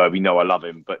been superb. I love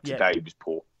him, but today he was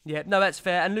poor. Yeah, no, that's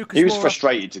fair. And Lucas he was Moura,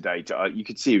 frustrated today. You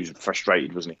could see he was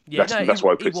frustrated, wasn't he? Yeah, that's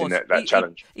why he puts in that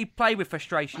challenge. He played with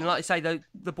frustration. And like I say,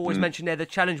 the boys mentioned there, the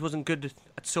challenge wasn't good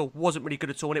at all. Wasn't really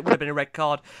good at all, and it would have been a red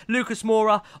card. Lucas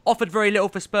Moura offered very little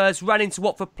for Spurs, ran into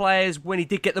Watford players when he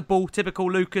did get the ball.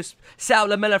 Typical Lucas. Set out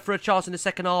Lamela for a chance in the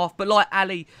second half, but like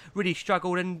Ali, really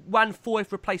struggled. And Juan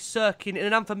Foyth replaced Sirkin in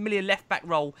an unfamiliar left-back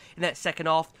role in that second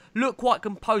half. Looked quite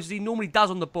composed as he normally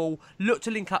does on the ball. Looked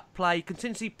to link up play,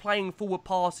 continuously playing forward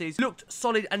passes. Looked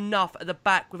solid enough at the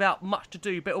back without much to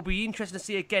do, but it'll be interesting to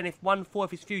see again if 1/4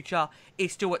 of his future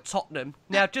is still at Tottenham.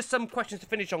 Now, just some questions to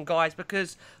finish on, guys,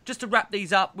 because just to wrap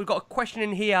these up, we've got a question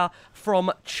in here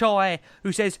from Chai,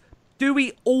 who says, do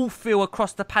we all feel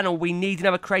across the panel we need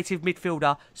another creative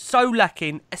midfielder? So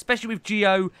lacking, especially with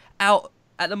Gio out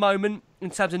at the moment in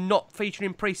terms of not featuring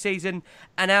in pre-season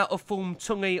and out of form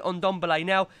Tungi on Ndombele.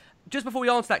 Now, just before we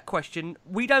answer that question,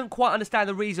 we don't quite understand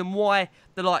the reason why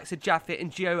the likes of Jaffet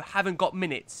and Gio haven't got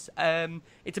minutes.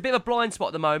 It's a bit of a blind spot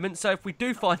at the moment, so if we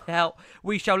do find out,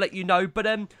 we shall let you know. But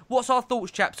what's our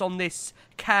thoughts, chaps, on this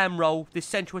Cam role, this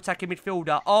central attacking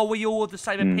midfielder? Are we all of the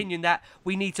same opinion that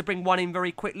we need to bring one in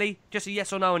very quickly? Just a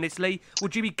yes or no on this, Lee.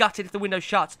 Would you be gutted if the window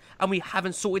shuts and we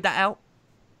haven't sorted that out?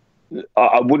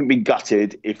 I wouldn't be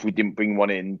gutted if we didn't bring one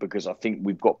in, because I think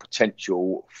we've got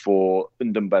potential for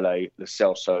Ndombele, Lo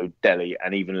Celso, Dele,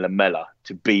 and even Lamela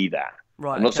to be that.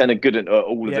 Right, I'm not saying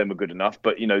all of them are good enough,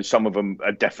 but some of them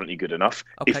are definitely good enough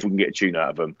if we can get a tune out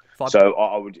of them. Fine. So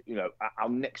I would, our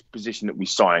next position that we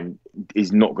sign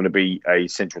is not going to be a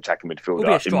central attacking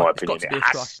midfielder, in my opinion. It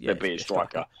has to be a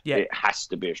striker. Yeah. It has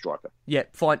to be a striker. Yeah,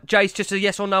 fine. Jace, just a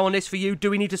yes or no on this for you.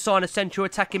 Do we need to sign a central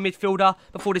attacking midfielder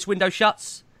before this window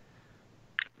shuts?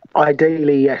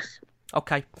 Ideally, yes.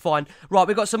 Okay, fine. Right,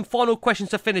 we've got some final questions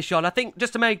to finish on. I think,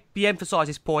 just to maybe emphasise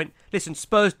this point, listen,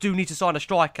 Spurs do need to sign a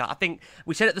striker. I think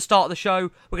we said at the start of the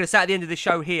show, we're going to say at the end of the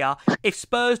show here, if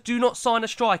Spurs do not sign a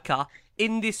striker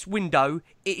in this window,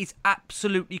 it is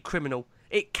absolutely criminal.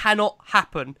 It cannot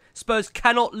happen. Spurs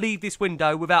cannot leave this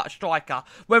window without a striker.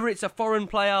 Whether it's a foreign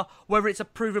player, whether it's a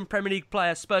proven Premier League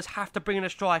player, Spurs have to bring in a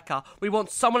striker. We want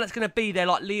someone that's going to be there,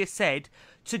 like Leah said,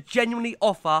 to genuinely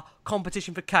offer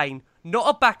competition for Kane.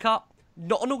 Not a backup,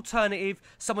 not an alternative,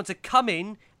 someone to come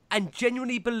in and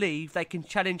genuinely believe they can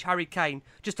challenge Harry Kane.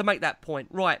 Just to make that point.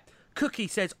 Right, Cookie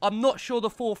says, I'm not sure the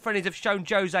four friendlies have shown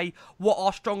Jose what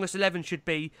our strongest 11 should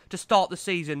be to start the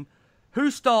season.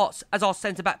 Who starts as our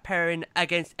centre-back pairing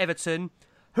against Everton?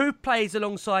 Who plays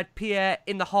alongside Pierre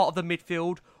in the heart of the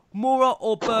midfield? Moura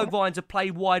or Bergwijn to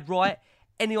play wide right?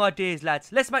 Any ideas,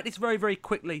 lads? Let's make this very, very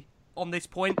quickly on this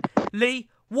point. Lee,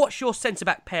 what's your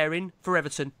centre-back pairing for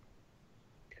Everton?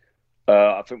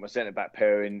 I think my centre-back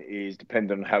pairing is,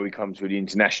 depending on how he comes with the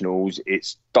internationals,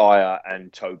 it's Dyer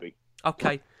and Toby.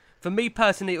 Okay. For me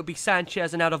personally, it would be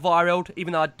Sanchez and Alderweireld,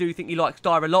 even though I do think he likes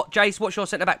Dyer a lot. Jace, what's your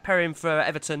centre-back pairing for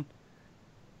Everton?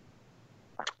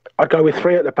 I'd go with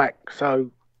three at the back,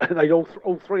 so they all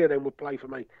three of them would play for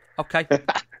me. Okay,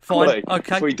 fine.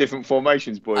 Okay, 3 different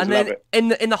formations, boys. And love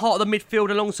then it. in the heart of the midfield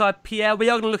alongside Pierre, we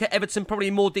are going to look at Everton probably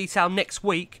in more detail next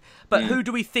week. But who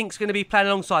do we think's going to be playing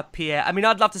alongside Pierre? I mean,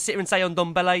 I'd love to sit here and say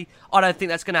Ndombele. I don't think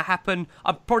that's going to happen.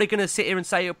 I'm probably going to sit here and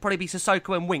say it'll probably be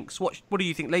Sissoko and Winks. What do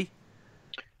you think, Lee?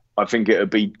 I think it would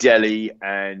be Dele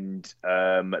and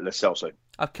Lo Celso.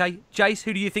 Okay, Jace,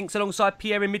 who do you think's alongside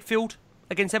Pierre in midfield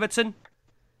against Everton?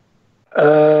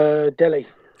 Dele.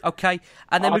 Okay,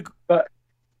 and then but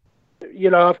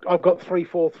you know, I've got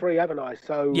 3-4-3, haven't I?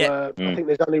 So I think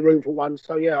there's only room for one.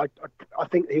 So yeah, I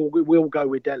think we'll go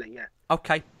with Dele. Yeah.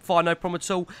 Okay, fine, no problem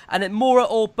at all. And then Moura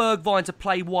or Bergwijn to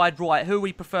play wide right. Who are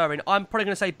we preferring? I'm probably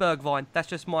going to say Bergwijn. That's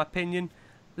just my opinion.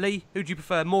 Lee, who do you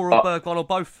prefer, Moura or Bergwijn, or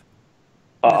both?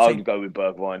 I would go with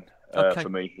Bergwijn. For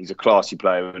me, he's a classy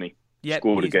player, isn't he? Yep,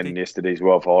 scored again yesterday as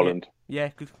well for Holland. Yeah,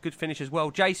 good finish as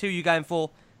well. Jace, who are you going for?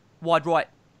 Wide right.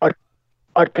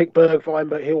 I'd pick Bergwijn,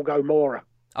 but he'll go Moura.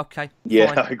 Okay. Yeah,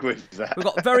 fine. I agree with that. We've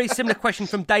got a very similar question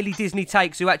from Daily Disney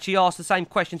Takes, who actually asked the same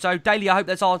question. So, Daily, I hope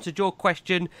that's answered your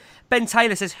question. Ben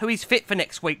Taylor says, who is fit for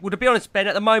next week? Well, to be honest, Ben,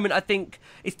 at the moment, I think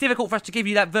it's difficult for us to give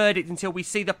you that verdict until we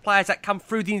see the players that come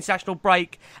through the international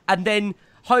break. And then,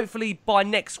 hopefully, by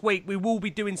next week, we will be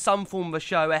doing some form of a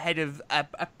show ahead of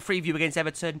a preview against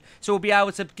Everton. So, we'll be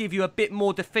able to give you a bit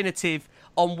more definitive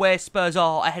on where Spurs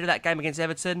are ahead of that game against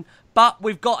Everton. But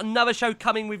we've got another show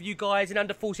coming with you guys in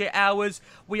under 48 hours.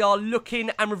 We are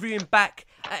looking and reviewing back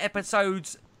at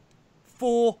episodes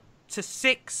 4 to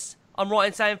 6. I'm right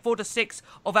in saying 4 to 6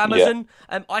 of Amazon.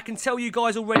 Yeah. I can tell you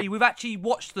guys already, we've actually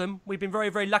watched them. We've been very,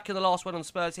 very lucky on the last one on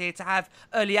Spurs here to have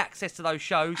early access to those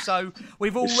shows. So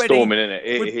we've already... It's storming, isn't it?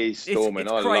 It is storming.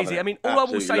 It's crazy. I mean, all I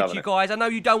will say to you guys, I know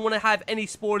you don't want to have any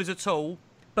spoilers at all,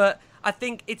 but I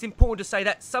think it's important to say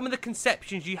that some of the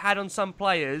conceptions you had on some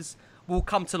players will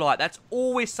come to light. That's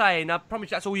all we're saying. I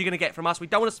promise you that's all you're going to get from us. We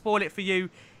don't want to spoil it for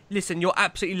you. Listen, you'll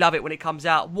absolutely love it when it comes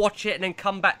out. Watch it and then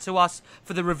come back to us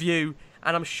for the review.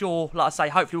 And I'm sure, like I say,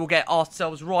 hopefully we'll get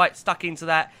ourselves right, stuck into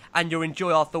that, and you'll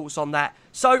enjoy our thoughts on that.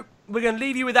 So, we're going to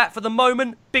leave you with that for the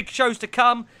moment. Big shows to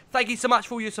come. Thank you so much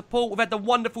for all your support. We've had the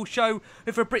wonderful show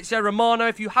with Fabrizio Romano.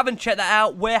 If you haven't checked that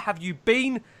out, where have you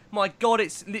been? My God,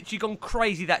 it's literally gone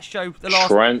crazy, that show, the last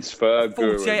transfer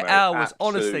 48 hours,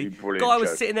 honestly. Guy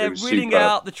was sitting there reading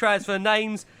out the transfer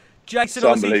names. Jason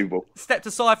obviously stepped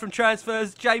aside from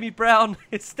transfers. Jamie Brown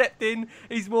has stepped in.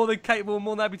 He's more than capable and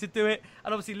more than happy to do it.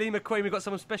 And obviously Lee McQueen, we've got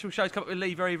some special shows coming up with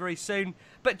Lee very, very soon.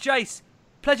 But Jace,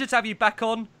 pleasure to have you back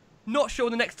on. Not sure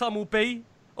the next time will be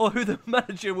or who the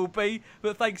manager will be,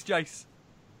 but thanks, Jace.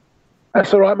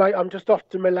 That's all right, mate. I'm just off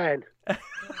to Milan.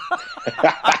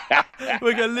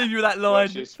 We're going to leave you with that line.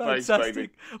 Fantastic. Space,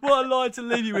 what a line to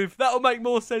leave you with. That'll make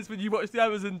more sense when you watch the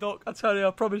Amazon doc. I tell you,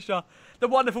 I promise you. The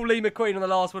wonderful Lee McQueen on the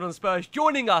last one on Spurs,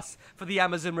 joining us for the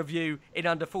Amazon review in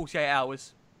under 48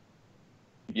 hours.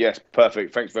 Yes,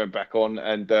 perfect. Thanks for being back on.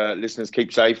 And listeners,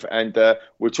 keep safe. And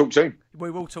we'll talk soon.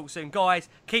 We will talk soon. Guys,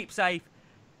 keep safe.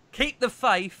 Keep the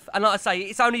faith. And like I say,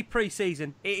 it's only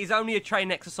pre-season. It is only a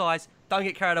training exercise. Don't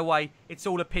get carried away. It's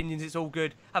all opinions. It's all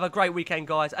good. Have a great weekend,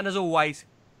 guys. And as always,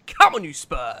 come on, you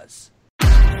Spurs.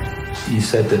 You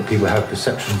said that people have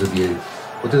perceptions of you.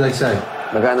 What do they say?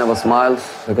 The guy never smiles.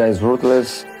 The guy is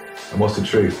ruthless. And what's the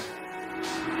truth?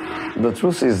 The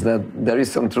truth is that there is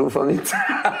some truth on it.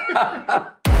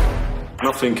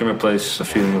 Nothing can replace a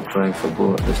feeling of playing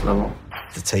football at this level.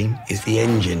 The team is the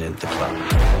engine of the club.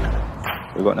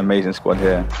 We've got an amazing squad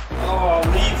here. Oh,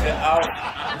 leave it out.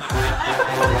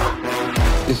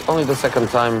 It's only the second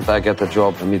time I get a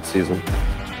job mid-season.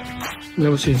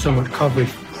 Never seen so much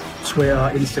coverage. Twitter,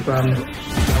 Instagram.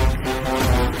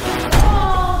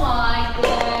 Oh my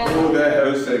God. Who the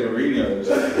hell is Jose Mourinho?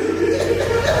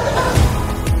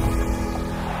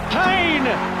 Kane!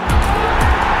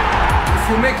 If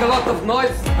you make a lot of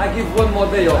noise, I give one more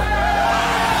day off.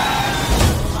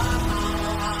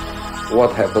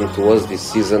 What happened to us this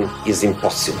season is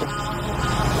impossible.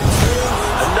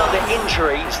 Another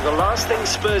injury is the last thing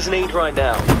Spurs need right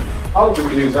now. How do we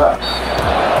believe that?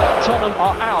 Tottenham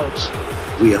are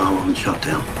out. We are on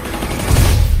shutdown.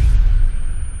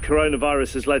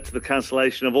 Coronavirus has led to the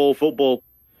cancellation of all football.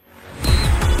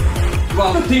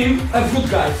 Well, the team have good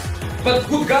guys, but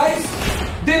good guys,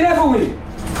 they never win.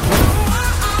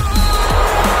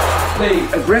 Play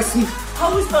aggressive.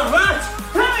 How is that right?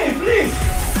 Tell me, please.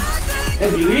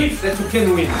 And believe that you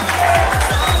can win.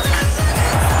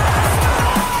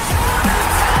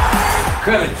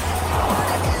 Courage,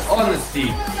 honesty,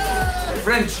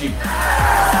 friendship.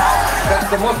 That's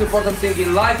the most important thing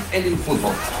in life and in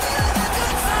football.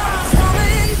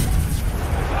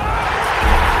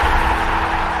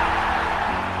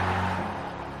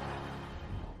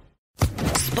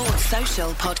 Sports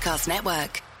Social Podcast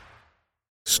Network.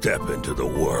 Step into the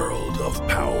world of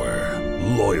power,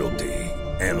 loyalty,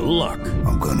 and luck.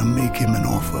 I'm gonna make him an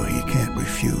offer he can't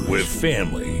refuse. With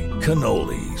family,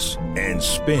 cannolis, and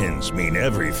spins mean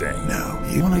everything. Now,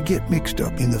 you wanna get mixed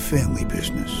up in the family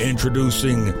business.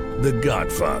 Introducing The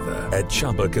Godfather at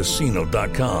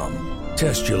ChumbaCasino.com.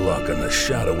 Test your luck in the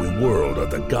shadowy world of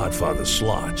The Godfather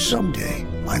slot. Someday,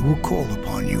 I will call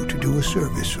upon you to do a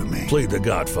service for me. Play The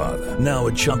Godfather, now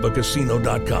at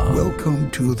ChumbaCasino.com. Welcome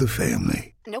to the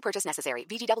family. No purchase necessary.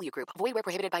 VGW Group. Void where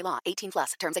prohibited by law.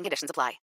 18+. Terms and conditions apply.